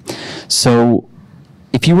Museum. So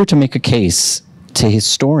if you were to make a case to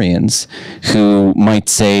historians who might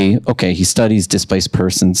say, okay, he studies displaced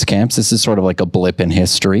persons camps, this is sort of like a blip in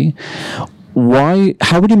history.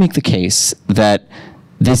 How would you make the case that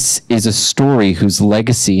this is a story whose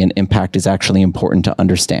legacy and impact is actually important to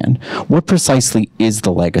understand? What precisely is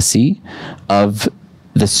the legacy of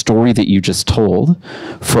the story that you just told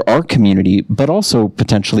for our community, but also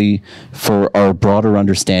potentially for our broader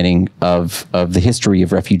understanding of the history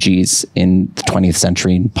of refugees in the 20th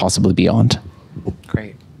century and possibly beyond?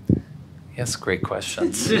 Great. Yes, great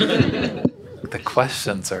questions. the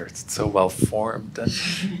questions are so well formed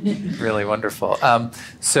and really wonderful.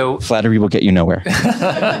 So flattery will get you nowhere.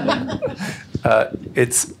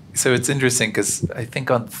 It's interesting because I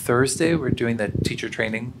think on Thursday we're doing the teacher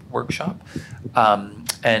training workshop,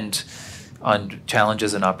 and on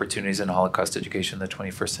challenges and opportunities in Holocaust education in the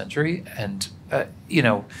 21st century. And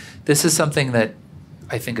this is something that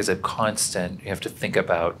I think is a constant. You have to think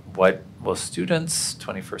about what will students,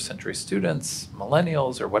 21st century students,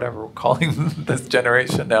 millennials, or whatever we're calling this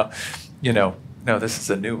generation now, no, this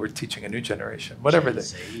is we're teaching a new generation, whatever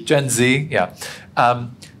Gen Z, yeah.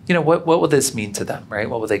 What will this mean to them, right?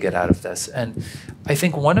 What will they get out of this? And I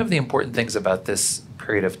think one of the important things about this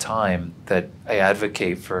period of time that I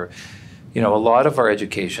advocate for, a lot of our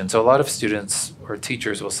education, so a lot of students or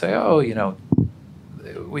teachers will say,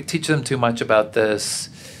 we teach them too much about this.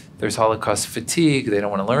 There's Holocaust fatigue. They don't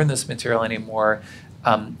want to learn this material anymore.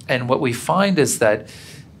 And what we find is that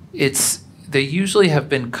they usually have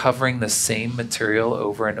been covering the same material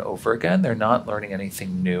over and over again. They're not learning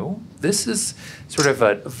anything new. This is sort of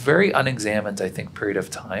a very unexamined, I think, period of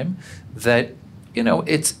time that,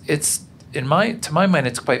 it's to my mind,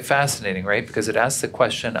 it's quite fascinating, right? Because it asks the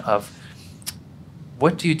question of,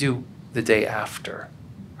 what do you do the day after,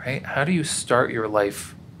 right? How do you start your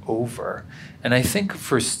life over? And I think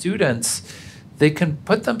for students, they can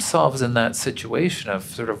put themselves in that situation of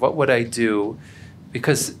sort of, what would I do?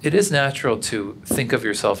 Because it is natural to think of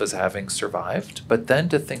yourself as having survived, but then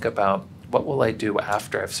to think about, what will I do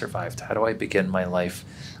after I've survived? How do I begin my life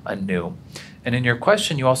anew? And in your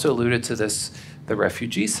question, you also alluded to the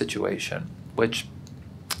refugee situation, which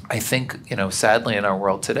I think, sadly in our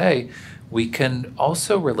world today, we can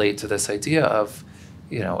also relate to this idea of,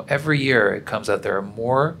 every year it comes out there are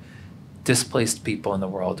more displaced people in the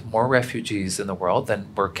world, more refugees in the world than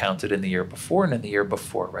were counted in the year before and in the year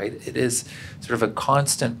before, right? It is sort of a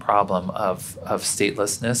constant problem of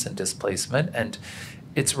statelessness and displacement. And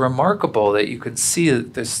it's remarkable that you can see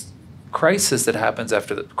this crisis that happens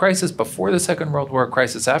after the crisis before the Second World War,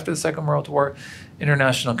 crisis after the Second World War,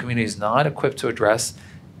 international community is not equipped to address,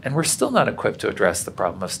 and we're still not equipped to address the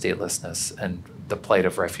problem of statelessness and the plight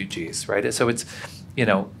of refugees, right? So it's,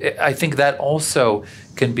 I think that also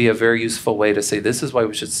can be a very useful way to say, this is why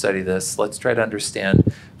we should study this. Let's try to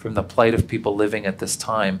understand from the plight of people living at this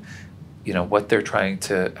time, what they're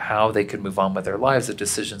how they can move on with their lives, the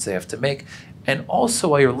decisions they have to make. And also,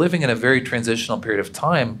 while you're living in a very transitional period of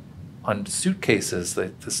time on suitcases,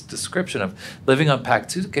 this description of living on packed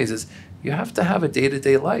suitcases, you have to have a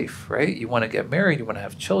day-to-day life, right? You want to get married, you want to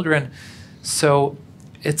have children. So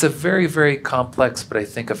it's a very, very complex, but I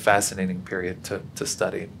think a fascinating period to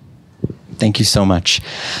study. Thank you so much.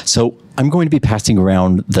 So I'm going to be passing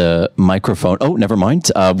around the microphone. Oh, never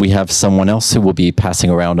mind. We have someone else who will be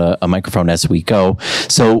passing around a microphone as we go.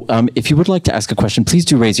 So if you would like to ask a question, please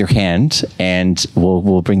do raise your hand, and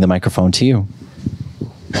we'll bring the microphone to you.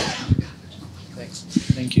 Thanks.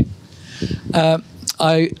 Thank you.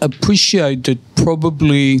 I appreciate that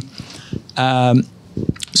probably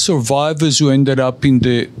survivors who ended up in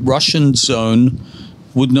the Russian zone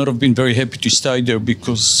would not have been very happy to stay there,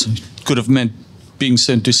 because it could have meant being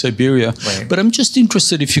sent to Siberia. Right. But I'm just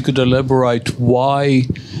interested if you could elaborate why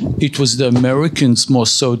it was the Americans more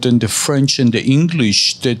so than the French and the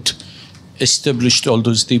English that established all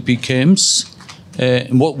those DP camps.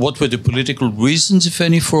 What were the political reasons, if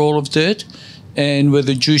any, for all of that? And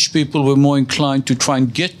whether Jewish people were more inclined to try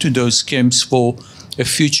and get to those camps for a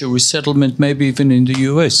future resettlement, maybe even in the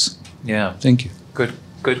US. Yeah. Thank you.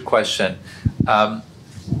 Good question.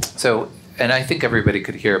 And I think everybody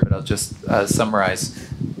could hear, but I'll just summarize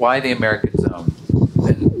why the American zone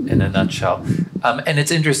in a nutshell. And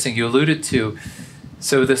it's interesting, you alluded to,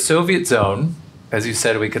 so the Soviet zone, as you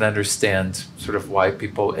said, we can understand sort of why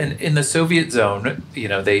people, in the Soviet zone,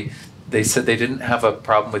 they said they didn't have a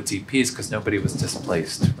problem with DPs because nobody was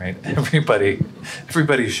displaced, right? Everybody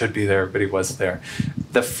should be there, everybody was there.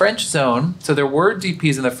 The French zone, so there were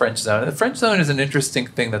DPs in the French zone. The French zone is an interesting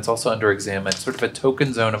thing that's also under examined, sort of a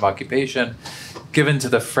token zone of occupation given to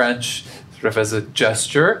the French sort of as a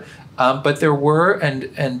gesture. But there were, and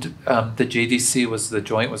the JDC the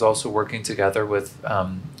joint was also working together with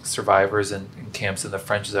survivors in camps in the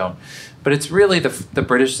French zone. But it's really the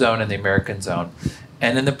British zone and the American zone.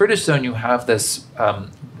 And in the British zone, you have this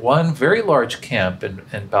one very large camp in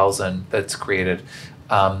Belsen that's created.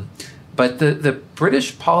 But the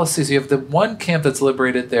British policies, you have the one camp that's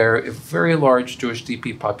liberated there, a very large Jewish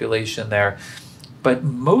DP population there. But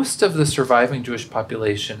most of the surviving Jewish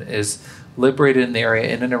population is liberated in the area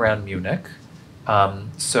in and around Munich.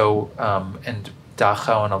 And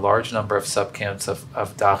Dachau and a large number of subcamps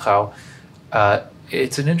of Dachau.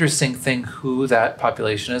 it's an interesting thing who that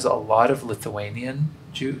population is. A lot of Lithuanian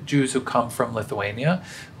Jews who come from Lithuania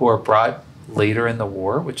who are brought later in the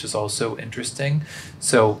war, which is also interesting.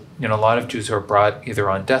 So, a lot of Jews who are brought either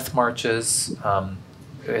on death marches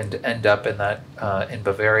and end up in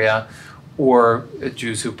Bavaria, or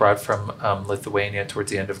Jews who brought from Lithuania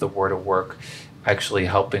towards the end of the war to work, actually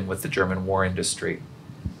helping with the German war industry.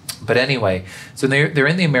 But anyway, so they're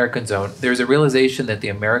in the American zone. There's a realization that the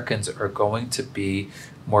Americans are going to be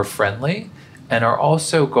more friendly and are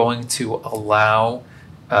also going to allow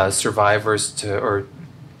survivors or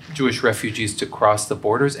Jewish refugees to cross the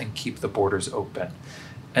borders and keep the borders open.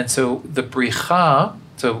 And so the bricha,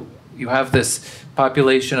 so you have this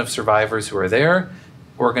population of survivors who are there,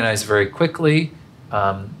 organize very quickly,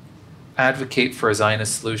 advocate for a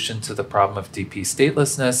Zionist solution to the problem of DP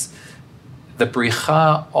statelessness. The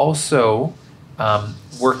bricha also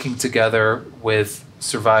working together with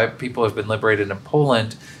people who have been liberated in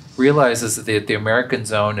Poland, realizes that the American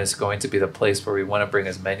zone is going to be the place where we want to bring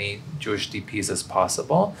as many Jewish DPs as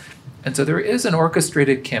possible. And so there is an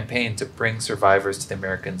orchestrated campaign to bring survivors to the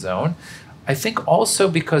American zone. I think also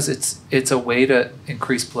because it's a way to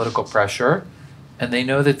increase political pressure, and they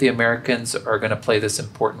know that the Americans are going to play this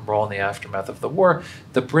important role in the aftermath of the war.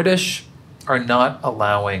 The British are not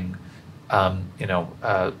allowing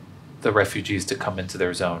the refugees to come into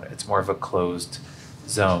their zone. It's more of a closed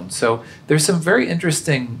zone. So there's some very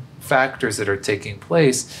interesting factors that are taking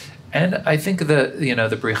place. And I think the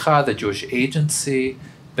Bricha, the Jewish Agency,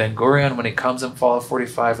 Ben-Gurion, when he comes in fall of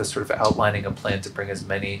 45, is sort of outlining a plan to bring as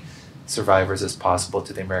many survivors as possible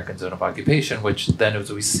to the American zone of occupation, which then,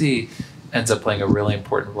 as we see, ends up playing a really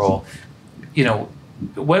important role.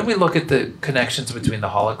 When we look at the connections between the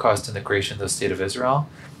Holocaust and the creation of the State of Israel,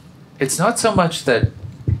 it's not so much that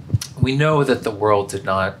we know that the world did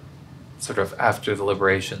not sort of after the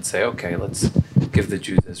liberation say, okay, let's give the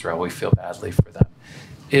Jews Israel, we feel badly for them.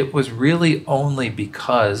 It was really only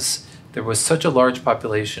because there was such a large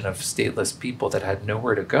population of stateless people that had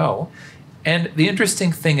nowhere to go. And the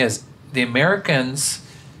interesting thing is the Americans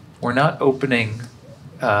were not opening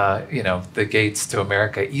the gates to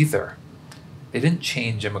America either. They didn't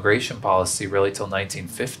change immigration policy really till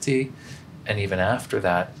 1950 and even after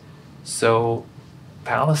that. So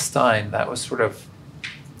Palestine, that was sort of,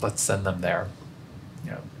 let's send them there.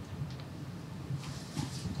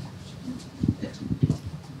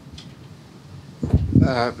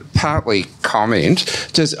 Partly comment.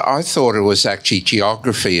 I thought it was actually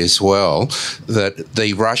geography as well, that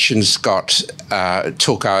the Russians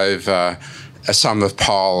took over some of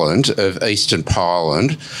Poland, of eastern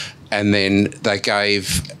Poland, and then they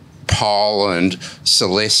gave Poland,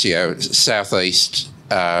 Silesia, southeast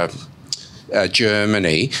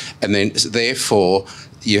Germany, and then therefore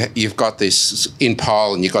you've got this, in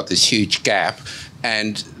Poland you've got this huge gap,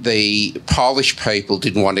 and the Polish people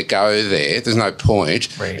didn't want to go there. There's no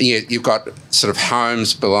point. Right. And yet you've got sort of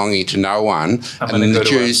homes belonging to no one. I'm going to go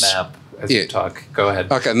to a map as you talk. Go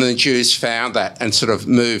ahead. Okay, and then the Jews found that and sort of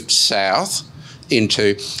moved south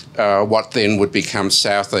into what then would become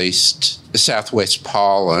southwest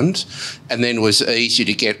Poland, and then was easy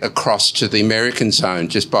to get across to the American zone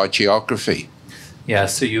just by geography. Yeah,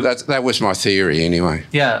 so that was my theory anyway.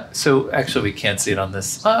 Yeah, so actually we can't see it on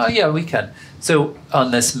this. Yeah, we can. So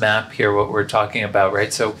on this map here, what we're talking about,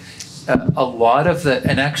 right? So a lot of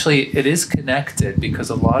and actually it is connected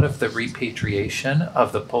because a lot of the repatriation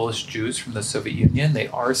of the Polish Jews from the Soviet Union, they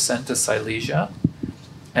are sent to Silesia.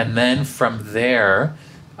 And then from there,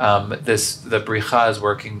 the Bricha is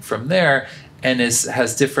working from there and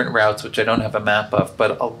has different routes, which I don't have a map of,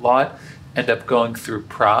 but a lot end up going through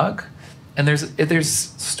Prague. And there's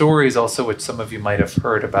stories also, which some of you might have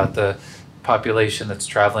heard, about the population that's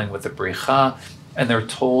traveling with the Bricha, and they're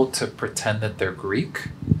told to pretend that they're Greek.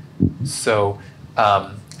 So,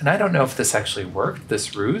 and I don't know if this actually worked,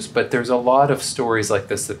 this ruse, but there's a lot of stories like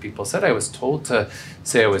this that people said. I was told to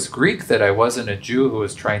say I was Greek, that I wasn't a Jew who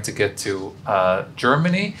was trying to get to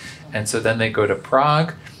Germany. And so then they go to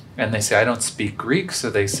Prague and they say, I don't speak Greek. So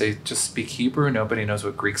they say, just speak Hebrew. Nobody knows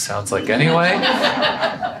what Greek sounds like anyway.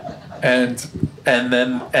 and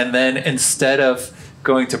then instead of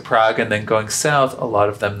going to Prague and then going south, a lot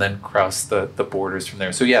of them then cross the borders from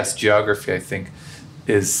there. So yes, geography, I think,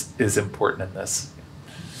 is important in this.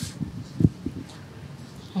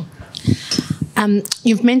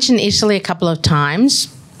 You've mentioned Italy a couple of times,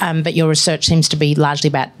 but your research seems to be largely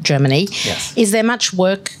about Germany. Yes. Is there much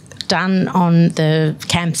work done on the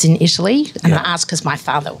camps in Italy? And I ask because my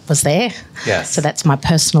father was there. Yes. So that's my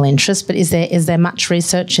personal interest. But is there much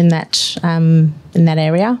research in that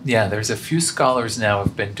area? Yeah, there's a few scholars now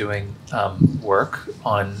have been doing work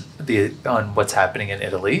on on what's happening in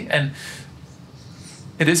Italy, and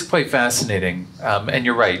it is quite fascinating. And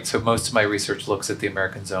you're right. So most of my research looks at the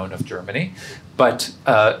American zone of Germany, but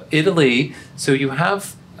Italy. So you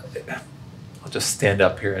have. I'll just stand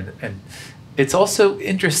up here, and it's also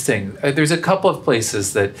interesting. There's a couple of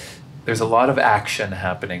places that there's a lot of action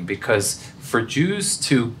happening, because for Jews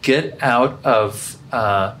to get out of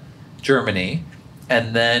Germany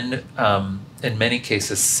and then in many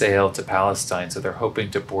cases sail to Palestine, so they're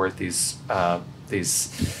hoping to board these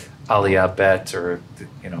aliyah bet, or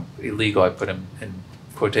illegal, I put them in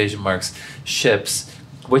quotation marks, ships,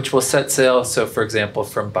 which will set sail, so for example,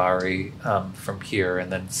 from Bari, from here,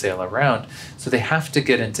 and then sail around. So they have to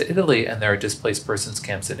get into Italy, and there are displaced persons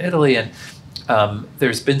camps in Italy. And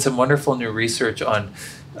there's been some wonderful new research on,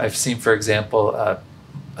 I've seen, for example,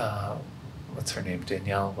 what's her name,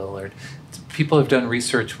 Danielle Willard. People have done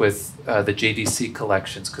research with the JDC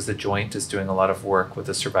collections, because the Joint is doing a lot of work with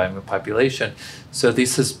the surviving population. So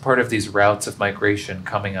this is part of these routes of migration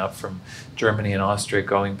coming out from Germany and Austria,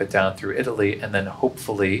 going but down through Italy, and then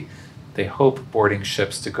hopefully, they hope, boarding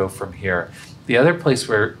ships to go from here. The other place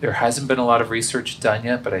where there hasn't been a lot of research done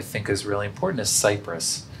yet, but I think is really important, is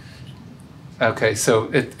Cyprus. Okay, so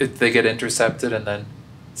they get intercepted and then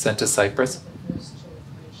sent to Cyprus?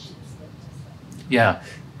 Yeah.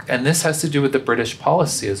 And this has to do with the British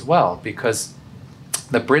policy as well, because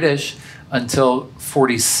the British, until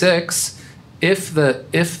 46, if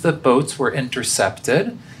the boats were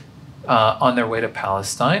intercepted on their way to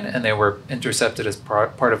Palestine, and they were intercepted as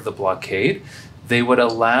part of the blockade, they would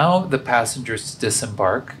allow the passengers to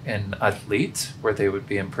disembark in Atlit, where they would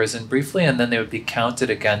be imprisoned briefly, and then they would be counted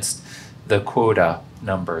against the quota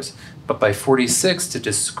numbers. But by 46, to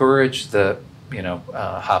discourage the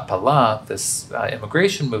Hapala, this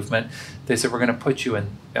immigration movement, they said, we're going to put you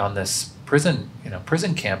on this prison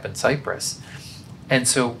camp in Cyprus. And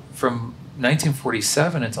so from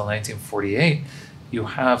 1947 until 1948, you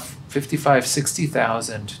have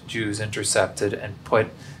 60,000 Jews intercepted and put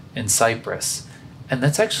in Cyprus. And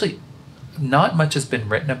that's actually, not much has been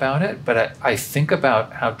written about it, but I think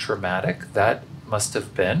about how traumatic that must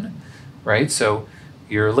have been, right? So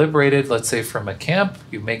you're liberated, let's say, from a camp,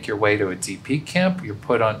 you make your way to a DP camp, you're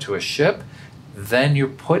put onto a ship, then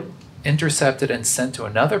you're intercepted and sent to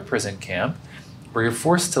another prison camp where you're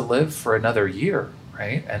forced to live for another year,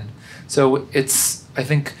 right? And so it's, I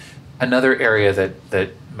think, another area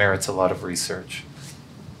that merits a lot of research.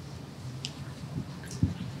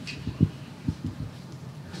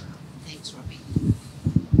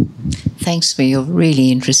 Thanks for your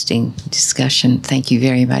really interesting discussion. Thank you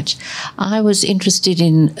very much. I was interested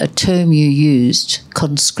in a term you used,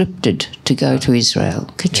 conscripted to go to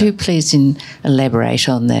Israel. Could you please elaborate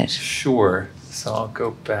on that? Sure. So I'll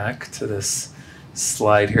go back to this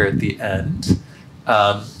slide here at the end.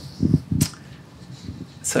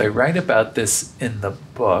 So I write about this in the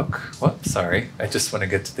book. Whoops, sorry. I just want to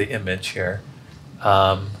get to the image here.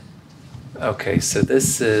 Okay, so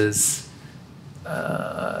this is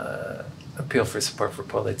Appeal for Support for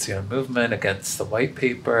Coalition Movement Against the White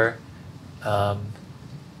Paper.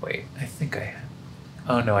 Wait, I think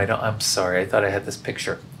oh no, I don't, I'm sorry, I thought I had this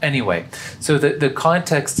picture. Anyway, so the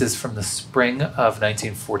context is from the spring of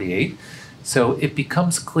 1948. So it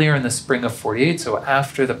becomes clear in the spring of 48, so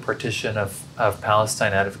after the partition of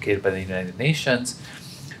Palestine advocated by the United Nations,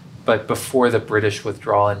 but before the British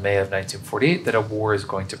withdrawal in May of 1948, that a war is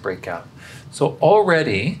going to break out. So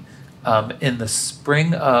already in the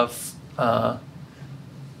spring of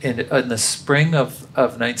in the spring of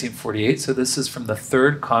 1948, so this is from the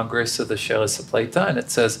Third Congress of the Jewish Civilisation, and it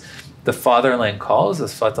says, the Fatherland calls,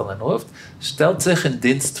 das Vaterland ruft, stellt sich in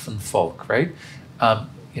Dienst von Volk, right?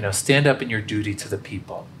 Stand up in your duty to the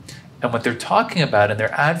people. And what they're talking about, and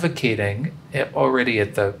they're advocating already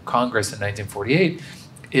at the Congress in 1948,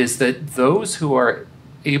 is that those who are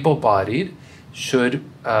able-bodied should,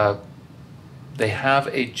 they have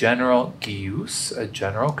a general giyus, a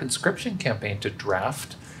general conscription campaign to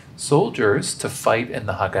draft soldiers to fight in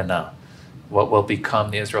the Haganah, what will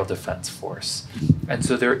become the Israel Defense Force. And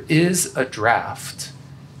so there is a draft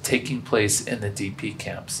taking place in the DP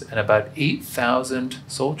camps, and about 8,000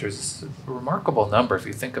 soldiers, this is a remarkable number if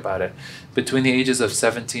you think about it, between the ages of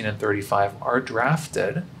 17 and 35 are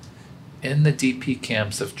drafted in the DP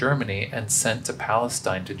camps of Germany and sent to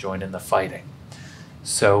Palestine to join in the fighting.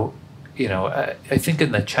 So, I think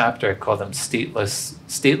in the chapter I call them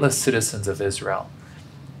stateless citizens of Israel,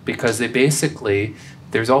 because they basically,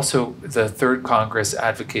 there's also the Third Congress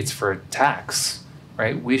advocates for a tax,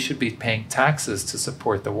 right? We should be paying taxes to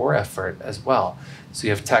support the war effort as well. So you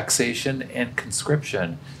have taxation and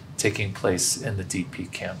conscription taking place in the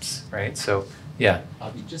DP camps, right? So, Yeah.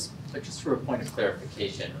 Just for a point of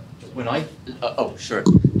clarification, when I just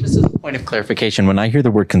as a point of clarification, when I hear the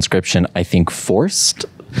word conscription, I think forced.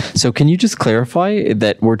 So can you just clarify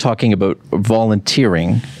that we're talking about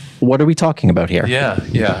volunteering? What are we talking about here? Yeah.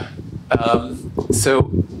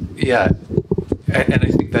 And I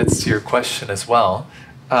think that's your question as well.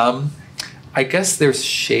 I guess there's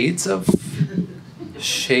shades of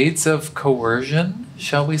coercion,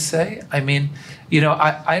 shall we say? I mean,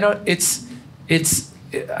 I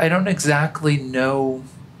don't exactly know,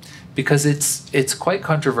 because it's quite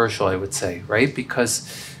controversial, I would say, right?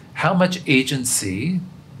 Because how much agency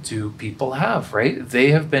do people have, right?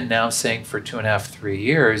 They have been now saying for 2.5, 3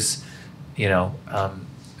 years, wir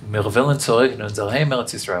wollen zurück in unser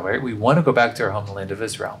Heimat Israel, right? We want to go back to our homeland of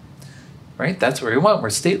Israel, right? That's where we want. We're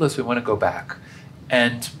stateless. We want to go back.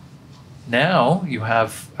 And now you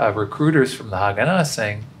have recruiters from the Haganah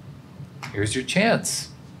saying, here's your chance.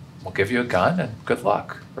 We'll give you a gun and good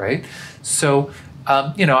luck, right? So,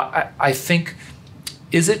 I think,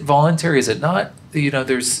 is it voluntary? Is it not?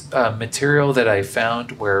 There's material that I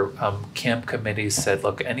found where camp committees said,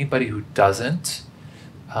 look, anybody who doesn't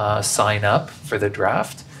sign up for the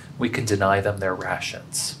draft, we can deny them their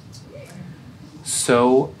rations.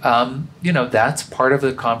 So, that's part of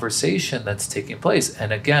the conversation that's taking place.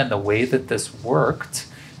 And again, the way that this worked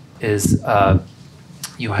is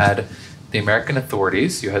you had the American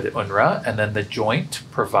authorities, you had the UNRWA, and then the Joint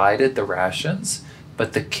provided the rations,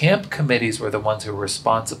 but the camp committees were the ones who were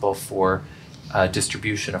responsible for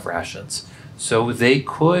distribution of rations. So they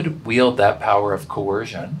could wield that power of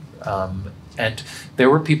coercion. And there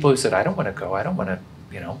were people who said, I don't want to go. I don't want to,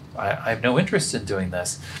 I have no interest in doing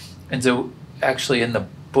this. And so actually in the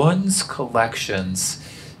Bund's collections,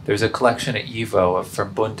 there's a collection at YIVO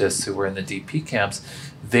from Bundists who were in the DP camps.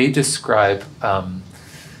 They describe,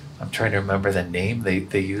 I'm trying to remember the name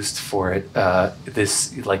they used for it,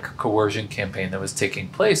 this like coercion campaign that was taking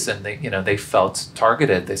place, and they felt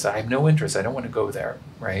targeted. They said, I have no interest. I don't want to go there,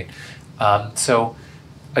 right? So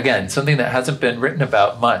again, something that hasn't been written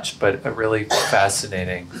about much, but a really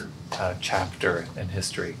fascinating chapter in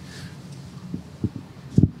history.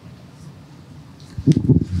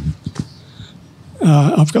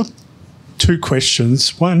 I've got two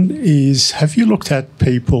questions. One is, have you looked at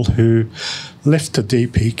people who left the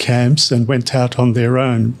DP camps and went out on their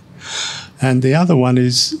own? And the other one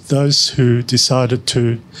is those who decided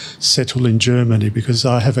to settle in Germany, because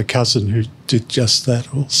I have a cousin who did just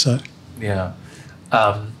that also. Yeah.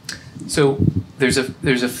 So there's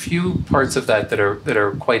a few parts of that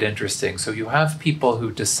are quite interesting. So you have people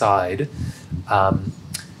who decide,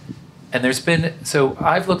 and so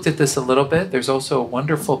I've looked at this a little bit. There's also a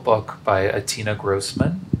wonderful book by Tina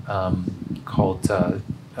Grossman called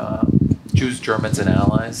Jews, Germans, and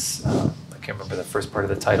Allies. I can't remember the first part of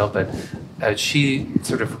the title, but she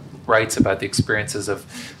sort of writes about the experiences of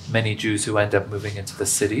many Jews who end up moving into the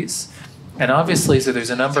cities. And obviously, so there's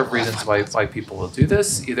a number of reasons why people will do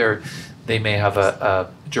this. Either they may have a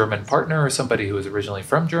German partner or somebody who is originally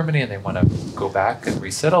from Germany and they want to go back and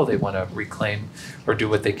resettle. They want to reclaim or do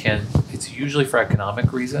what they can. It's usually for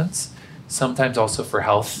economic reasons, sometimes also for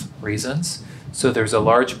health reasons. So there's a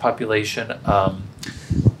large population.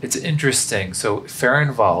 It's interesting. So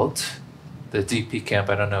Fahrenwald, the DP camp,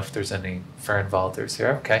 I don't know if there's any Fahrenwalders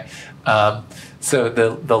here. Okay. So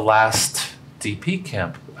the last DP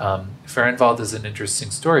camp, Fahrenwald is an interesting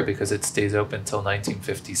story because it stays open until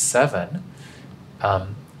 1957,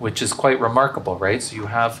 which is quite remarkable, right? So you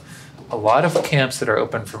have a lot of camps that are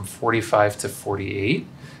open from 45 to 48,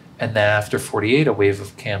 and then after 48, a wave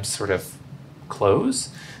of camps sort of close.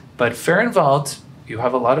 But Fahrenwald, you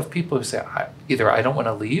have a lot of people who say, either I don't want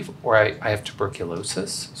to leave or I have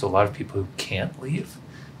tuberculosis. So a lot of people who can't leave.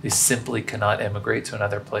 They simply cannot immigrate to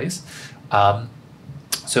another place.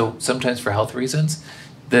 So sometimes for health reasons.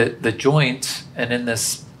 The Joint, and in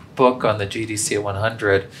this book on the JDC at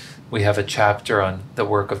 100, we have a chapter on the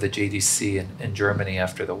work of the JDC in Germany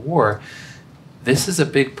after the war. This is a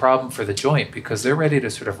big problem for the Joint because they're ready to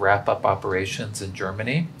sort of wrap up operations in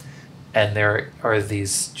Germany. And there are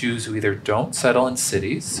these Jews who either don't settle in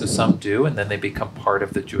cities, so some do, and then they become part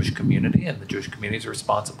of the Jewish community, and the Jewish community is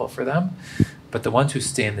responsible for them. But the ones who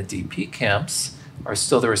stay in the DP camps are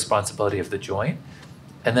still the responsibility of the Joint.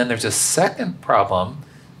 And then there's a second problem.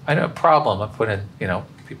 I know a problem. I put in,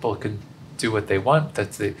 people can do what they want.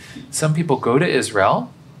 Some people go to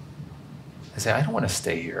Israel. They say, I don't want to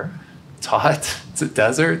stay here. It's hot. It's a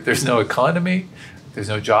desert. There's no economy. There's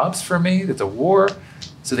no jobs for me. There's a war.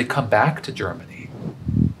 So they come back to Germany,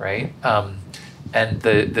 right? And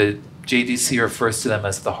the JDC refers to them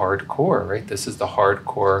as the hardcore, right? This is the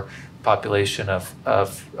hardcore population of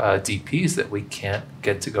DPs that we can't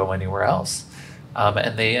get to go anywhere else.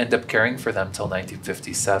 And they end up caring for them till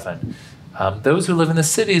 1957. Those who live in the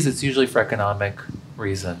cities, it's usually for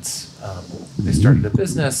reasons. They started a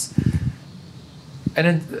business. I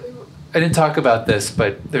didn't talk about this,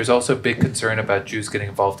 but there's also a big concern about Jews getting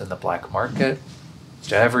involved in the black market.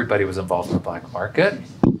 Everybody was involved in the black market.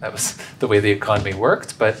 That was the way the economy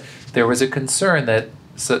worked. But there was a concern that,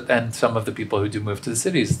 and some of the people who do move to the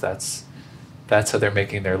cities, that's how they're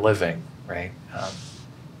making their living, right?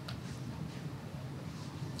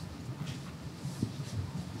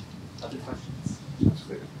 Other questions?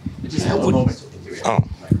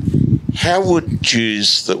 How would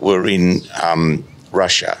Jews that were in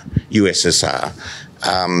Russia, USSR,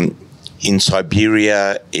 in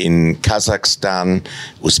Siberia, in Kazakhstan,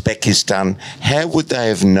 Uzbekistan, how would they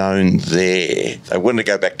have known there? They wouldn't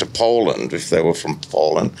to go back to Poland if they were from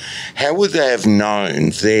Poland. How would they have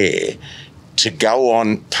known there to go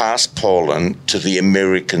on past Poland to the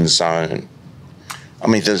American zone? I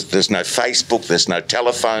mean, there's no Facebook, there's no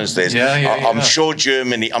telephones. I'm sure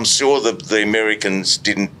Germany, I'm sure the Americans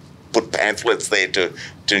didn't put pamphlets there to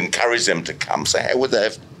encourage them to come. So how would they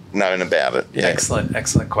have known about it? Yeah.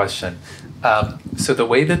 Excellent question. So the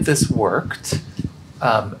way that this worked,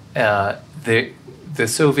 the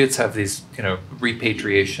Soviets have these,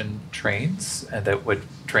 repatriation trains that would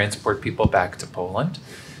transport people back to Poland,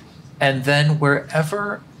 and then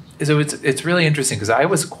wherever. So it's really interesting because I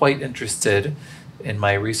was quite interested in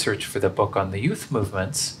my research for the book on the youth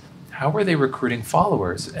movements. How were they recruiting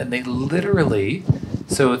followers? And they literally,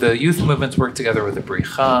 so the youth movements worked together with the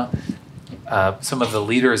Bricha. Some of the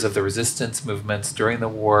leaders of the resistance movements during the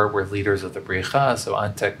war were leaders of the Bricha. So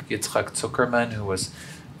Antek Yitzchak Zuckerman, who was,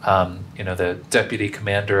 the deputy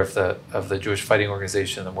commander of the Jewish fighting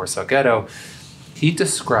organization in the Warsaw Ghetto, he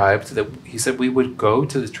described that, he said, we would go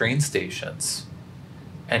to the train stations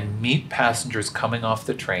and meet passengers coming off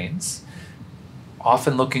the trains,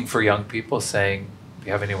 often looking for young people, saying,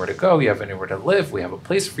 you have anywhere to go, you have anywhere to live, we have a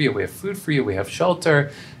place for you, we have food for you, we have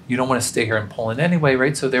shelter, you don't want to stay here in Poland anyway,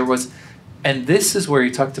 right? So there was, and this is where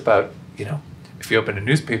you talked about, if you open a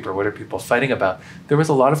newspaper, what are people fighting about? There was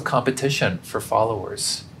a lot of competition for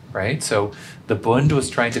followers, right? So the Bund was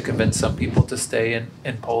trying to convince some people to stay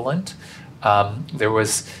in Poland. There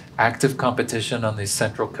was active competition on these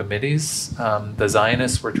central committees. The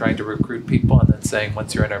Zionists were trying to recruit people and then saying,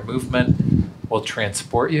 once you're in our movement, we'll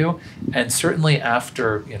transport you. And certainly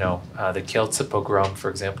after, the Kielce pogrom, for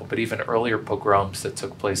example, but even earlier pogroms that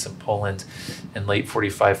took place in Poland in late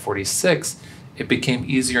 45, 46, it became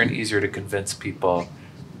easier and easier to convince people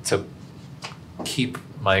to keep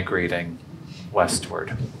migrating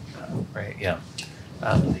westward, right? Yeah.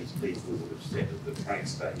 These people would have said at the train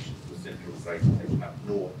station, the central train station up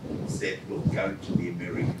north, said, we'll go to the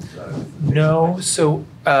American zone. No, so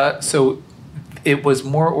it was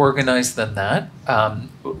more organized than that.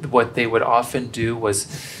 What they would often do was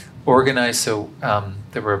organize, so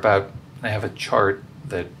there were about, I have a chart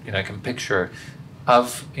that I can picture,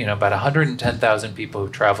 of about 110,000 people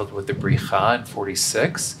who traveled with the Bricha in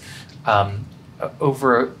 46.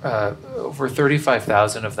 Over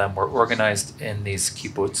 35,000 of them were organized in these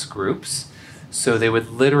kibbutz groups. So they would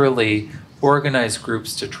literally organize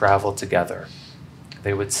groups to travel together.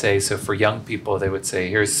 They would say, so for young people, they would say,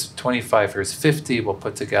 here's 25, here's 50, we'll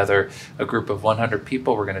put together a group of 100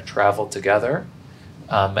 people, we're going to travel together,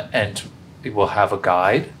 and we'll have a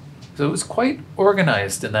guide. So it was quite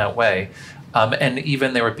organized in that way. And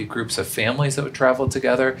even there would be groups of families that would travel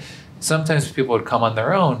together. Sometimes people would come on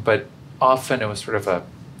their own, but often it was sort of a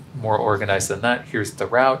more organized than that. Here's the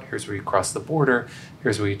route, here's where you cross the border,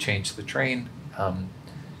 here's where you change the train.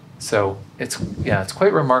 So it's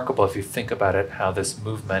quite remarkable if you think about it, how this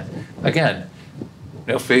movement, again,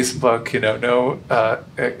 no Facebook,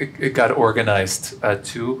 it got organized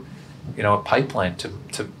to, a pipeline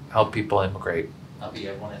to help people immigrate. Avi,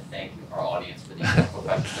 I want to thank our audience for the incredible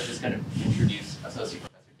questions. I'm just going to introduce Associate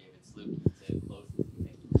Professor David Sloop to close.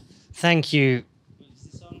 Thank you.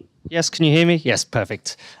 Yes, can you hear me? Yes,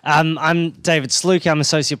 perfect. I'm David Sluke. I'm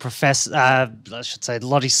Associate Professor, I should say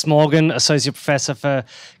Lottie Smorgan, Associate Professor for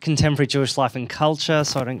Contemporary Jewish Life and Culture,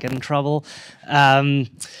 so I don't get in trouble.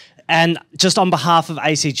 And just on behalf of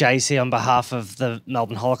ACJC, on behalf of the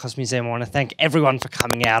Melbourne Holocaust Museum, I want to thank everyone for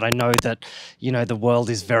coming out. I know that, the world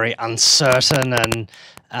is very uncertain and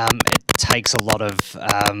it takes a lot of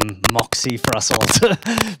moxie for us all to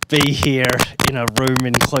be here in a room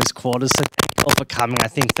in close quarters. So thank you all for coming. I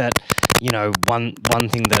think that, one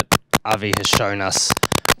thing that Avi has shown us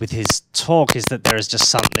with his talk is that there is just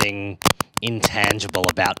something intangible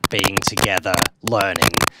about being together,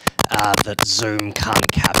 learning, that Zoom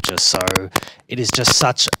can't capture. So it is just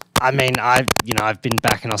such, I mean, I've been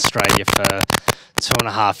back in Australia for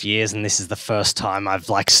 2.5 years, and this is the first time I've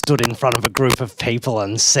like stood in front of a group of people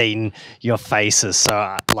and seen your faces.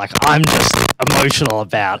 So like, I'm just emotional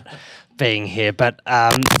about being here. But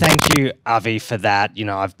thank you, Avi, for that. You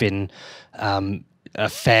know, I've been a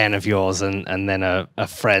fan of yours and then a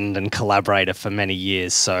friend and collaborator for many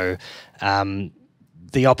years. So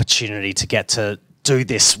the opportunity to get to do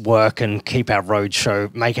this work and keep our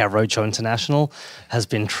roadshow, make our roadshow international, has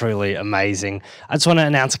been truly amazing. I just want to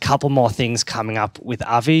announce a couple more things coming up with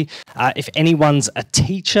Avi. If anyone's a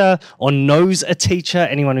teacher or knows a teacher,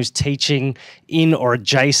 anyone who's teaching in or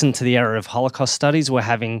adjacent to the area of Holocaust studies, we're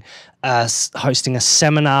hosting a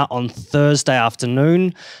seminar on Thursday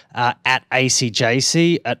afternoon at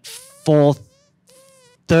ACJC at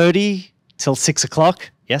 4:30 till 6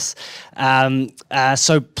 o'clock. Yes.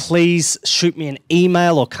 So please shoot me an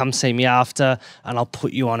email or come see me after, and I'll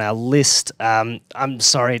put you on our list. I'm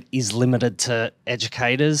sorry, it is limited to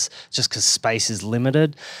educators just because space is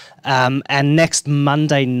limited. And next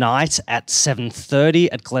Monday night at 7:30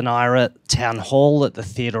 at Glen Ira Town Hall at the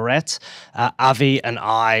Theodorette, Avi and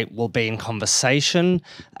I will be in conversation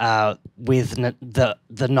with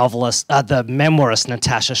the novelist, the memoirist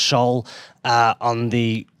Natasha Scholl on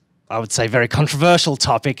the, I would say, very controversial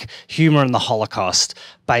topic, humour and the Holocaust,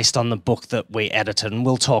 based on the book that we edited. And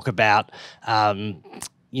we'll talk about,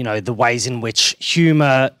 you know, the ways in which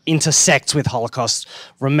humour intersects with Holocaust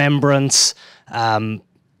remembrance, and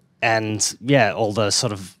yeah, all the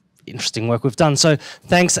sort of interesting work we've done. So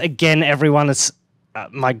thanks again, everyone. It's,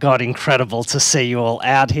 my God, incredible to see you all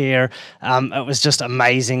out here. It was just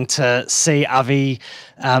amazing to see Avi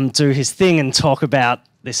do his thing and talk about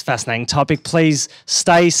this fascinating topic. Please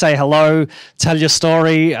stay, say hello, tell your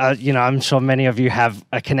story. You know, I'm sure many of you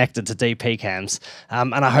are connected to DP camps,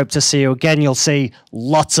 and I hope to see you again. You'll see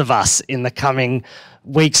lots of us in the coming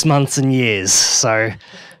weeks, months, and years. So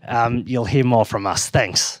you'll hear more from us.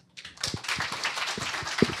 Thanks.